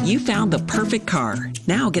sunglasses. You found the perfect car.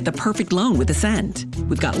 Now get the perfect loan with Ascend.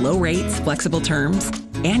 We've got low rates, flexible terms,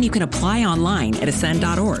 and you can apply online at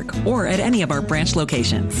ascend.org or at any of our branch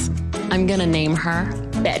locations. I'm gonna name her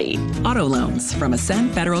Betty. Auto loans from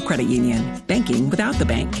Ascend Federal Credit Union. Banking without the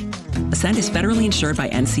bank. Ascend is federally insured by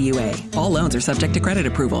NCUA. All loans are subject to credit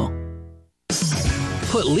approval.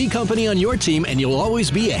 Put Lee Company on your team and you'll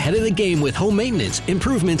always be ahead of the game with home maintenance,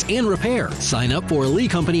 improvements, and repair. Sign up for a Lee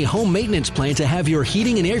Company home maintenance plan to have your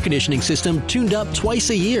heating and air conditioning system tuned up twice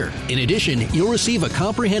a year. In addition, you'll receive a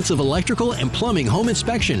comprehensive electrical and plumbing home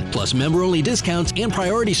inspection, plus member-only discounts and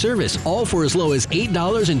priority service, all for as low as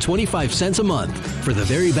 $8.25 a month. For the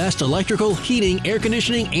very best electrical, heating, air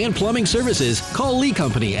conditioning, and plumbing services, call Lee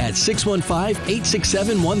Company at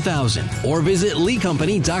 615-867-1000 or visit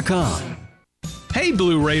leecompany.com. Hey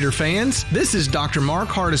Blue Raider fans, this is Dr. Mark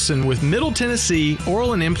Hardison with Middle Tennessee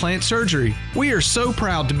Oral and Implant Surgery. We are so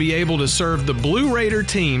proud to be able to serve the Blue Raider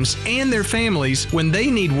teams and their families when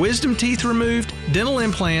they need wisdom teeth removed, dental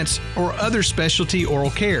implants, or other specialty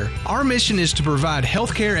oral care. Our mission is to provide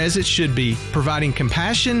health care as it should be, providing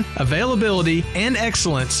compassion, availability, and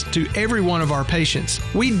excellence to every one of our patients.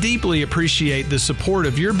 We deeply appreciate the support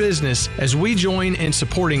of your business as we join in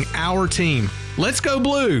supporting our team. Let's go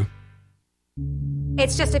Blue!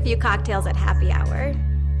 It's just a few cocktails at happy hour.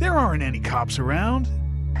 There aren't any cops around.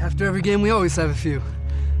 After every game, we always have a few.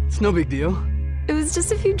 It's no big deal. It was just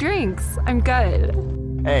a few drinks. I'm good.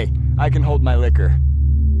 Hey, I can hold my liquor.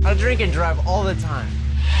 I drink and drive all the time.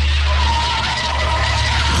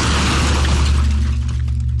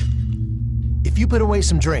 If you put away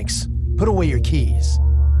some drinks, put away your keys.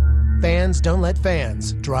 Fans don't let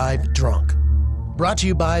fans drive drunk. Brought to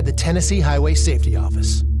you by the Tennessee Highway Safety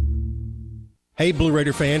Office. Hey Blue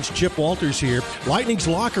Raider fans, Chip Walters here. Lightning's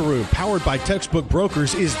Locker Room, powered by Textbook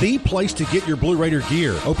Brokers, is the place to get your Blue Raider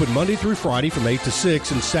gear. Open Monday through Friday from 8 to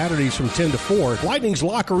 6 and Saturdays from 10 to 4. Lightning's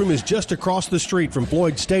Locker Room is just across the street from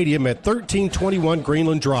Floyd Stadium at 1321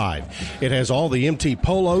 Greenland Drive. It has all the MT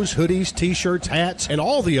polos, hoodies, t-shirts, hats, and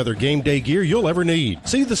all the other game day gear you'll ever need.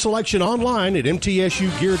 See the selection online at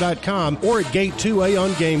mtsugear.com or at Gate 2A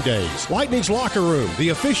on game days. Lightning's Locker Room, the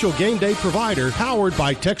official game day provider, powered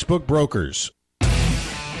by Textbook Brokers.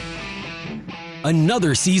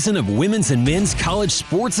 Another season of women's and men's college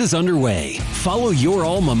sports is underway. Follow your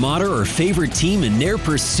alma mater or favorite team in their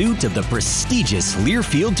pursuit of the prestigious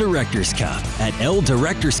Learfield Directors Cup at L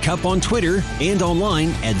Directors Cup on Twitter and online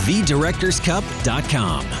at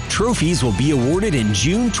thedirectorscup.com. Trophies will be awarded in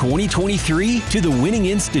June 2023 to the winning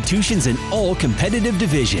institutions in all competitive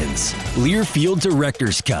divisions. Learfield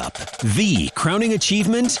Directors Cup, the crowning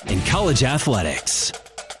achievement in college athletics.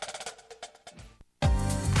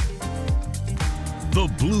 The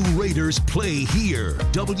Blue Raiders play here.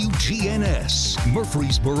 WGNS,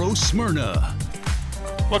 Murfreesboro, Smyrna.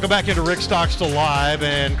 Welcome back into Rick Stockstill Live,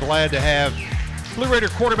 and glad to have Blue Raider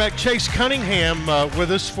quarterback Chase Cunningham with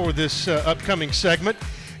us for this upcoming segment.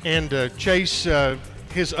 And Chase,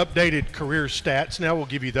 his updated career stats, now we'll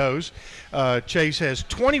give you those. Chase has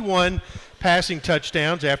 21 passing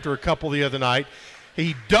touchdowns after a couple the other night.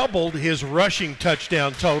 He doubled his rushing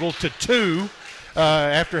touchdown total to 2.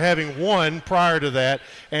 after having won prior to that.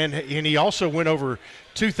 And he also went over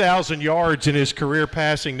 2,000 yards in his career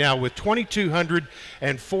passing. Now with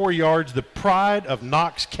 2,204 yards, the pride of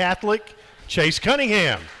Knox Catholic, Chase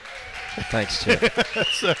Cunningham. Thanks, Chip.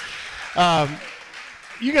 So,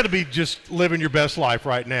 you got to be just living your best life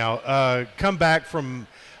right now. Come back from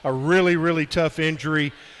a really, really tough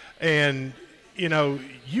injury, and, you know,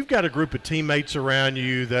 you've got a group of teammates around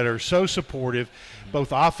you that are so supportive,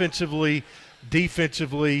 both offensively,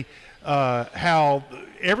 defensively, how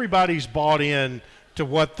everybody's bought in to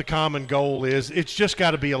what the common goal is. It's just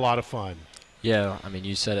got to be a lot of fun. Yeah, I mean,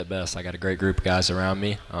 you said it best. I got a great group of guys around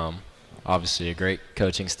me. Obviously a great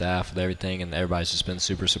coaching staff with everything, and everybody's just been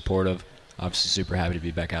super supportive. Obviously super happy to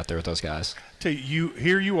be back out there with those guys. Tell you,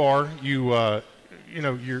 here you are, you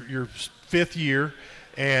know, your fifth year,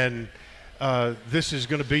 and this is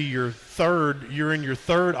going to be your third. You're in your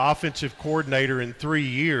third offensive coordinator in 3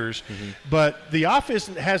 years, but the offense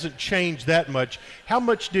hasn't changed that much. How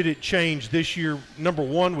much did it change this year, number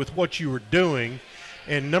one, with what you were doing,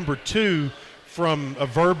 and number two, from a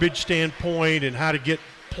verbiage standpoint and how to get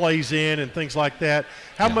plays in and things like that?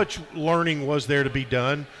 How much learning was there to be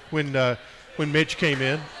done when Mitch came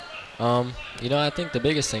in? You know, I think the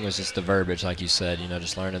biggest thing was just the verbiage, like you said, you know,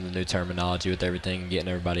 just learning the new terminology with everything and getting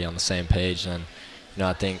everybody on the same page. And, you know,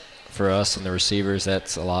 I think for us and the receivers,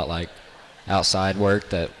 that's a lot like outside work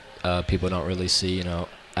that people don't really see, you know,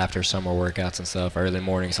 after summer workouts and stuff, early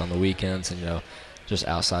mornings on the weekends, and, you know, just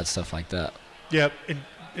outside stuff like that. Yeah,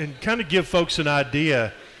 and kind of give folks an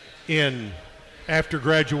idea after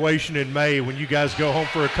graduation in May, when you guys go home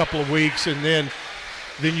for a couple of weeks, and then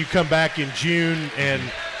you come back in June, and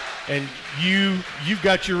you've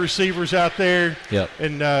got your receivers out there,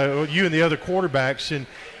 and you and the other quarterbacks. And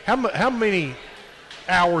how many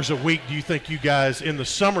hours a week do you think you guys in the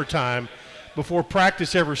summertime, before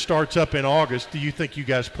practice ever starts up in August, do you think you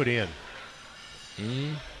guys put in?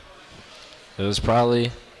 It was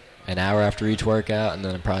probably an hour after each workout, and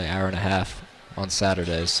then probably an hour and a half on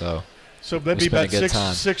Saturdays. So that'd be about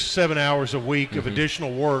 6 or 7 hours a week of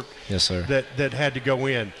additional work. Yes, sir. That had to go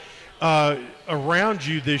in. Around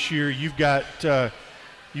you this year, you've got a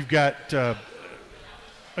guy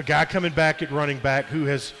coming back at running back who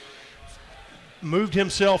has moved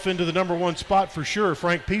himself into the number one spot for sure.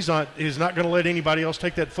 Frank Peasant is not going to let anybody else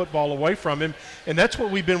take that football away from him, and that's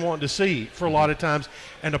what we've been wanting to see for a lot of times.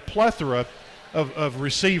 And a plethora of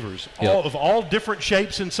receivers, of all different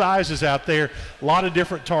shapes and sizes out there, a lot of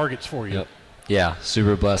different targets for you. Yeah,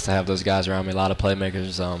 super blessed to have those guys around me. A lot of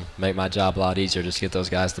playmakers, make my job a lot easier, just get those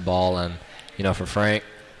guys the ball. And, you know, for Frank,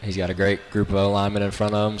 he's got a great group of O-linemen in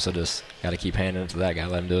front of him, so just got to keep handing it to that guy,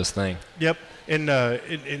 let him do his thing. Yep.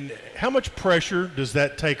 And how much pressure does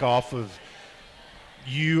that take off of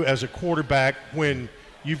you as a quarterback when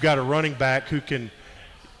you've got a running back who can,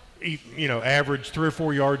 you know, average 3 or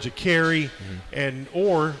 4 yards a carry,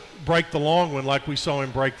 or break the long one like we saw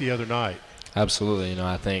him break the other night? Absolutely. You know,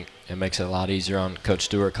 I think it makes it a lot easier on Coach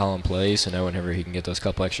Stewart calling plays, you know, whenever he can get those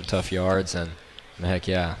couple extra tough yards. And heck,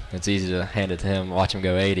 yeah, it's easy to hand it to him, watch him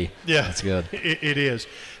go 80. Yeah, that's good. It is.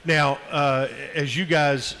 Now, as you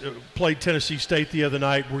guys played Tennessee State the other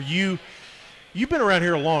night, you've been around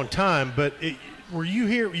here a long time, but were you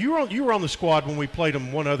here? You were on the squad when we played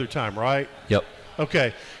them one other time, right? Yep.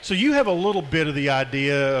 Okay, so you have a little bit of the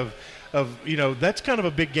idea of you know, that's kind of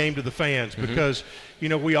a big game to the fans because, you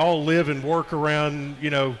know, we all live and work around, you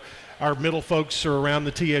know, our middle folks are around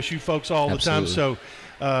the TSU folks all the time. So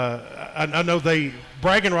I know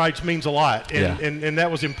bragging rights means a lot, and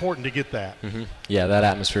that was important to get that. Yeah, that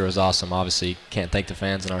atmosphere was awesome. Obviously, can't thank the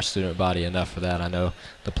fans and our student body enough for that. I know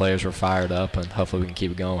the players were fired up, and hopefully we can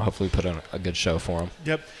keep it going. Hopefully we put on a good show for them.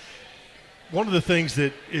 Yep. One of the things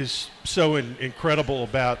that is so incredible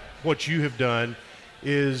about what you have done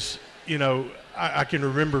is, you know, I can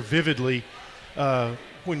remember vividly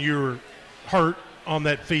when you were hurt on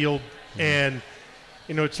that field, and,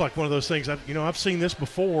 you know, it's like one of those things, I've seen this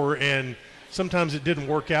before, and sometimes it didn't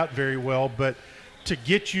work out very well, but to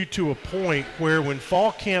get you to a point where when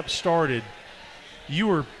fall camp started, you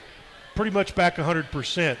were pretty much back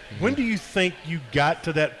 100%. When do you think you got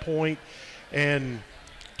to that point? And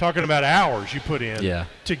talking about hours you put in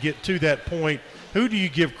to get to that point, who do you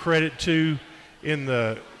give credit to in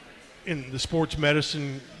the sports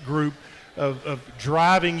medicine group of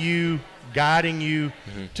driving you, guiding you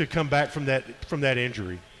to come back from that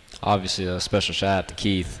injury? Obviously, a special shout out to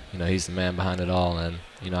Keith. You know, he's the man behind it all, and,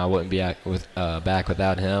 you know, I wouldn't be back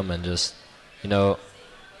without him. And just, you know,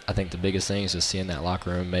 I think the biggest thing is just seeing that locker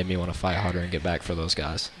room made me want to fight harder and get back for those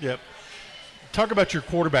guys. Yep. Talk about your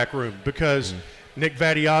quarterback room, because Nick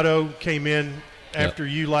Vattiato came in after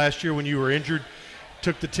you last year when you were injured.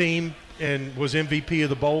 took the team and was MVP of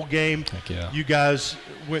the bowl game. Heck yeah. You guys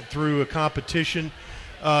went through a competition.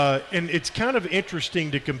 And it's kind of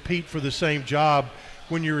interesting to compete for the same job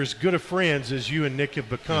when you're as good of friends as you and Nick have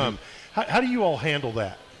become. How do you all handle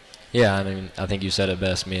that? Yeah, I mean, I think you said it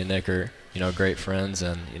best. Me and Nick are, great friends,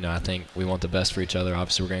 and, I think we want the best for each other.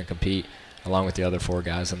 Obviously, we're going to compete along with the other 4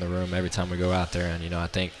 guys in the room every time we go out there. And, I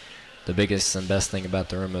think the biggest and best thing about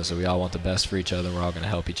the room is that we all want the best for each other, and we're all going to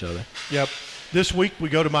help each other. Yep. This week we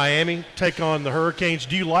go to Miami, take on the Hurricanes.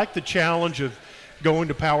 Do you like the challenge of going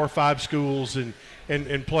to Power 5 schools and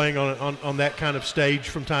playing on that kind of stage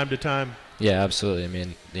from time to time? Yeah, absolutely. I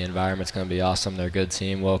mean, the environment's going to be awesome. They're a good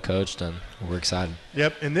team, well coached, and we're excited.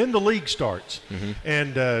 Yep, and then the league starts.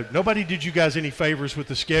 And nobody did you guys any favors with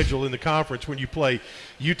the schedule in the conference when you play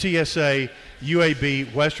UTSA,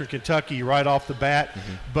 UAB, Western Kentucky right off the bat.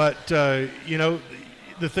 But, the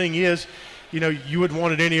thing is, you wouldn't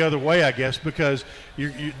want it any other way, I guess, because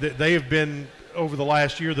they have been, over the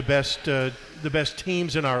last year, the best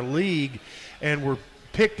teams in our league, and were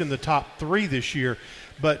picked in the top 3 this year.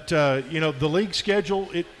 But, the league schedule,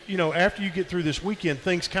 after you get through this weekend,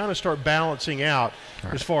 things kind of start balancing out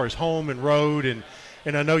as far as home and road. And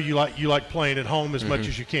I know you like playing at home as much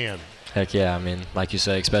as you can. Heck yeah. I mean, like you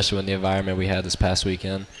say, especially in the environment we had this past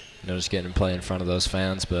weekend, just getting to play in front of those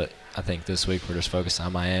fans. But I think this week we're just focused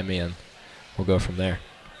on Miami, and we'll go from there.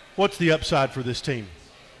 What's the upside for this team?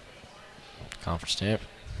 Conference champ.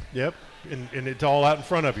 Yep. And it's all out in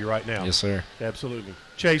front of you right now. Yes, sir. Absolutely.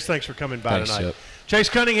 Chase, thanks for coming by tonight. Chip. Chase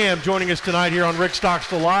Cunningham joining us tonight here on Rick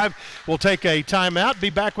Stockstill Live. We'll take a timeout. Be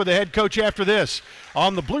back with the head coach after this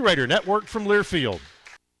on the Blue Raider Network from Learfield.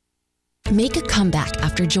 Make a comeback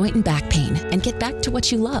after joint and back pain and get back to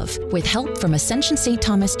what you love with help from Ascension St.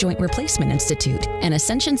 Thomas Joint Replacement Institute and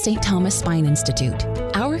Ascension St. Thomas Spine Institute.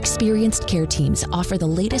 Our experienced care teams offer the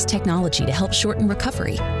latest technology to help shorten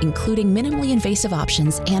recovery, including minimally invasive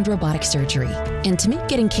options and robotic surgery. And to make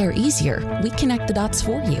getting care easier, we connect the dots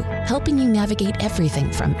for you, helping you navigate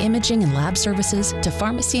everything from imaging and lab services to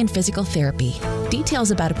pharmacy and physical therapy.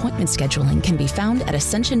 Details about appointment scheduling can be found at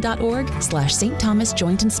ascension.org/St. Thomas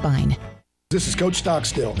Joint and Spine. This is Coach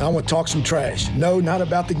Stockstill. I want to talk some trash. No, not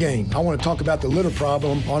about the game. I want to talk about the litter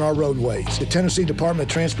problem on our roadways. The Tennessee Department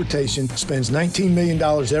of Transportation spends $19 million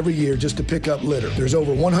every year just to pick up litter. There's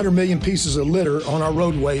over 100 million pieces of litter on our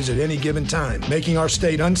roadways at any given time, making our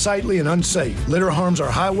state unsightly and unsafe. Litter harms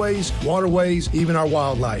our highways, waterways, even our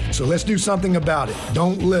wildlife. So let's do something about it.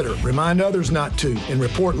 Don't litter. Remind others not to, and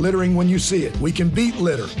report littering when you see it. We can beat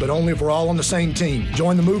litter, but only if we're all on the same team.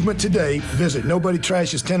 Join the movement today. Visit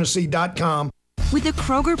NobodyTrashesTennessee.com. With the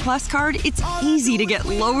Kroger Plus card, it's easy to get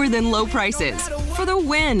lower than low prices for the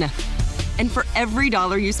win. And for every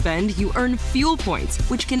dollar you spend, you earn fuel points,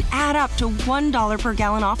 which can add up to $1 per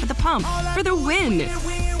gallon off at the pump for the win.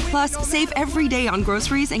 Plus, save every day on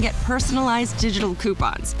groceries and get personalized digital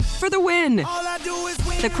coupons for the win.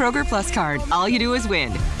 The Kroger Plus card, all you do is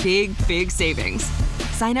win. Big, big savings.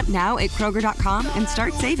 Sign up now at Kroger.com and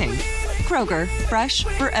start saving. Kroger, fresh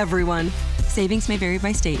for everyone. Savings may vary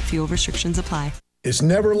by state. Fuel restrictions apply. It's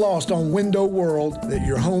never lost on Window World that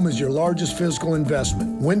your home is your largest physical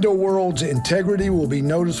investment. Window World's integrity will be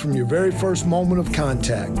noticed from your very first moment of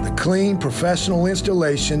contact. The clean, professional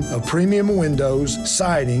installation of premium windows,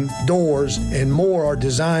 siding, doors, and more are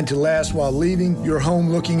designed to last while leaving your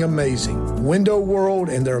home looking amazing. Window World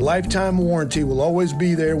and their lifetime warranty will always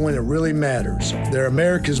be there when it really matters. They're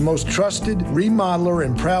America's most trusted remodeler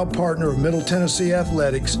and proud partner of Middle Tennessee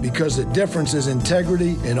Athletics because the difference is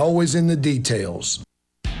integrity and always in the details.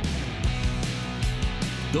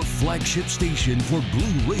 The flagship station for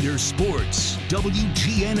Blue Raider sports,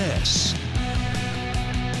 WGNS.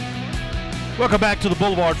 Welcome back to the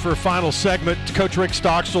Boulevard for a final segment. Coach Rick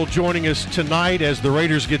Stockstill joining us tonight as the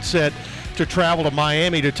Raiders get set to travel to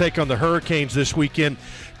Miami to take on the Hurricanes this weekend.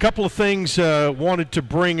 A couple of things wanted to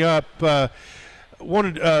bring up.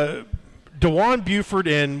 DeJuan Buford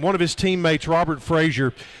and one of his teammates, Robert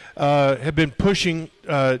Frazier, have been pushing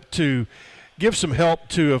to give some help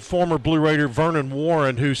to a former Blue Raider, Vernon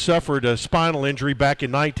Warren, who suffered a spinal injury back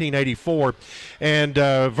in 1984. And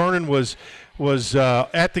Vernon was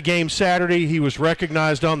at the game Saturday. He was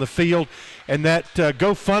recognized on the field. And that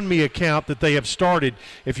GoFundMe account that they have started,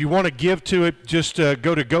 if you want to give to it, just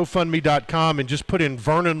go to GoFundMe.com and just put in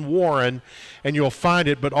Vernon Warren, and you'll find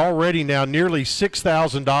it. But already now nearly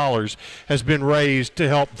 $6,000 has been raised to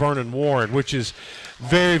help Vernon Warren, which is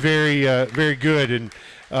very, very, very good. And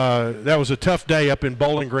that was a tough day up in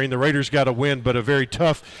Bowling Green. The Raiders got a win, but a very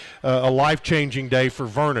tough, a life-changing day for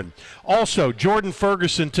Vernon. Also, Jordan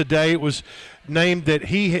Ferguson today was named that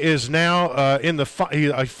he is now a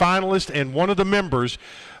finalist and one of the members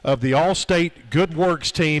of the All-State Good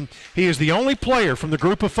Works team. He is the only player from the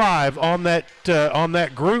group of 5 on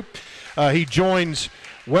that group. He joins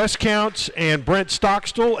Wes Counts and Brent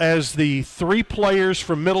Stockstill as the 3 players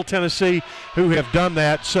from Middle Tennessee who have done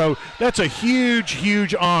that. So that's a huge,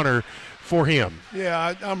 huge honor for him.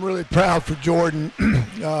 Yeah, I'm really proud for Jordan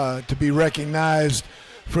to be recognized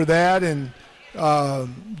for that, and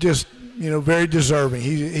just, very deserving.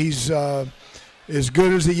 He's as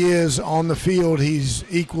good as he is on the field, he's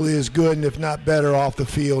equally as good, and if not better, off the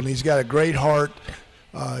field. And he's got a great heart.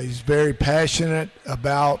 He's very passionate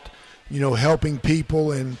about helping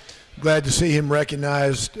people, and glad to see him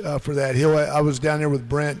recognized for that. I was down there with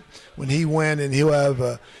Brent when he went, and he'll have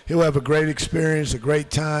a great experience, a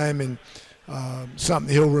great time, and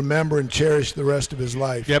something he'll remember and cherish the rest of his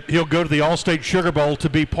life. Yep, he'll go to the All-State Sugar Bowl to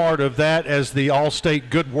be part of that as the All-State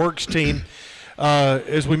Good Works team.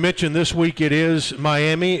 As we mentioned this week, it is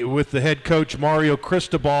Miami with the head coach Mario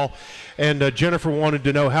Cristobal, and Jennifer wanted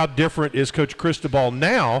to know how different is Coach Cristobal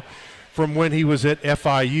now from when he was at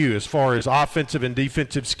FIU as far as offensive and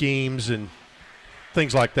defensive schemes and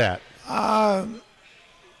things like that?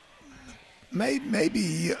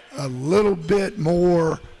 Maybe a little bit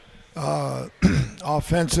more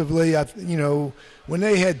offensively. When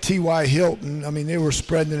they had T.Y. Hilton, they were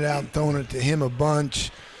spreading it out and throwing it to him a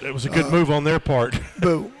bunch. It was a good move on their part.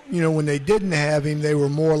 But, when they didn't have him, they were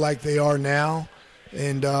more like they are now.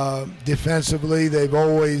 And defensively, they've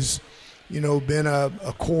always – been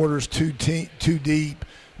a quarters too deep,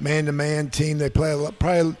 man-to-man team. They play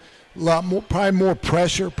probably more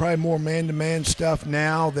pressure, probably more man-to-man stuff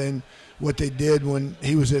now than what they did when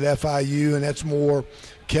he was at FIU, and that's more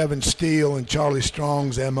Kevin Steele and Charlie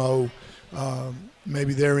Strong's MO,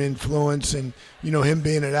 maybe their influence, and him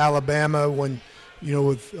being at Alabama when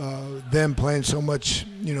with them playing so much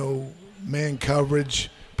man coverage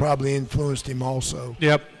probably influenced him also.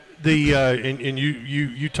 Yep. And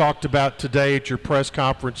you talked about today at your press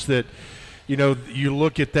conference that, you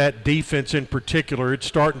look at that defense in particular, it's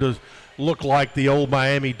starting to look like the old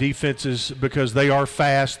Miami defenses because they are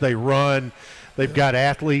fast, they run, they've got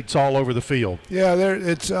athletes all over the field. Yeah,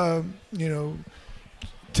 it's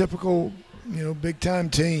typical, big-time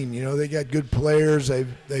team. They got good players.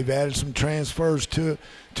 They've added some transfers to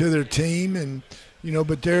their team, and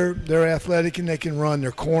but they're athletic and they can run.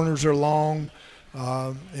 Their corners are long.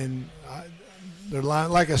 And their line,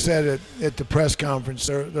 like I said at the press conference,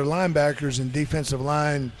 their linebackers and defensive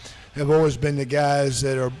line have always been the guys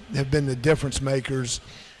that have been the difference makers,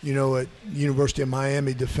 at University of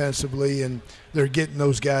Miami defensively, and they're getting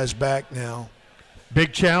those guys back now.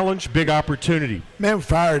 Big challenge, big opportunity. Man, we're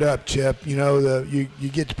fired up, Chip. You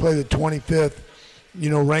get to play the 25th,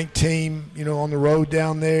 ranked team, on the road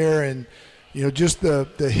down there, and just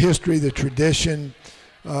the history, the tradition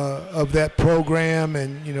of that program,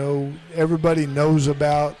 and everybody knows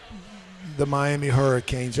about the Miami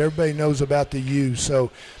Hurricanes. Everybody knows about the U.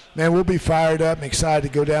 So, man, we'll be fired up and excited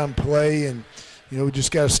to go down and play, and we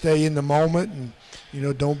just got to stay in the moment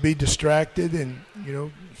and don't be distracted, and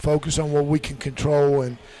focus on what we can control.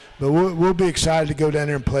 But we'll be excited to go down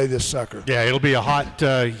there and play this sucker. Yeah, it'll be a hot,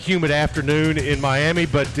 humid afternoon in Miami,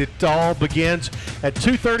 but it all begins at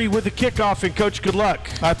 2:30 with the kickoff. And, Coach, good luck.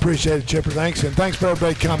 I appreciate it, Chipper. Thanks, and thanks for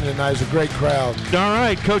everybody coming tonight. It's a great crowd. All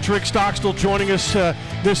right, Coach Rick Stockstill joining us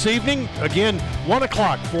this evening. Again, 1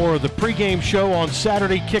 o'clock for the pregame show on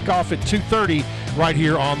Saturday, kickoff at 2:30 right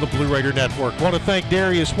here on the Blue Raider Network. Want to thank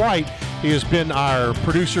Darius White. He has been our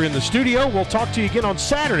producer in the studio. We'll talk to you again on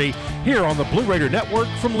Saturday here on the Blue Raider Network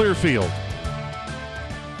from Learfield.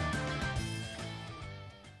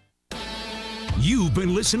 You've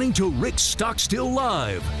been listening to Rick Stockstill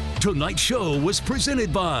Live. Tonight's show was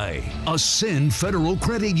presented by Ascend Federal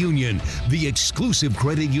Credit Union, the exclusive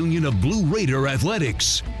credit union of Blue Raider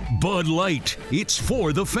Athletics. Bud Light, it's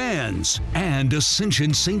for the fans. And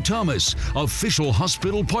Ascension St. Thomas, official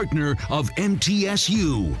hospital partner of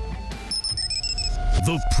MTSU.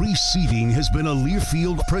 The preceding has been a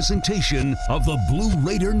Learfield presentation of the Blue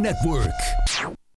Raider Network.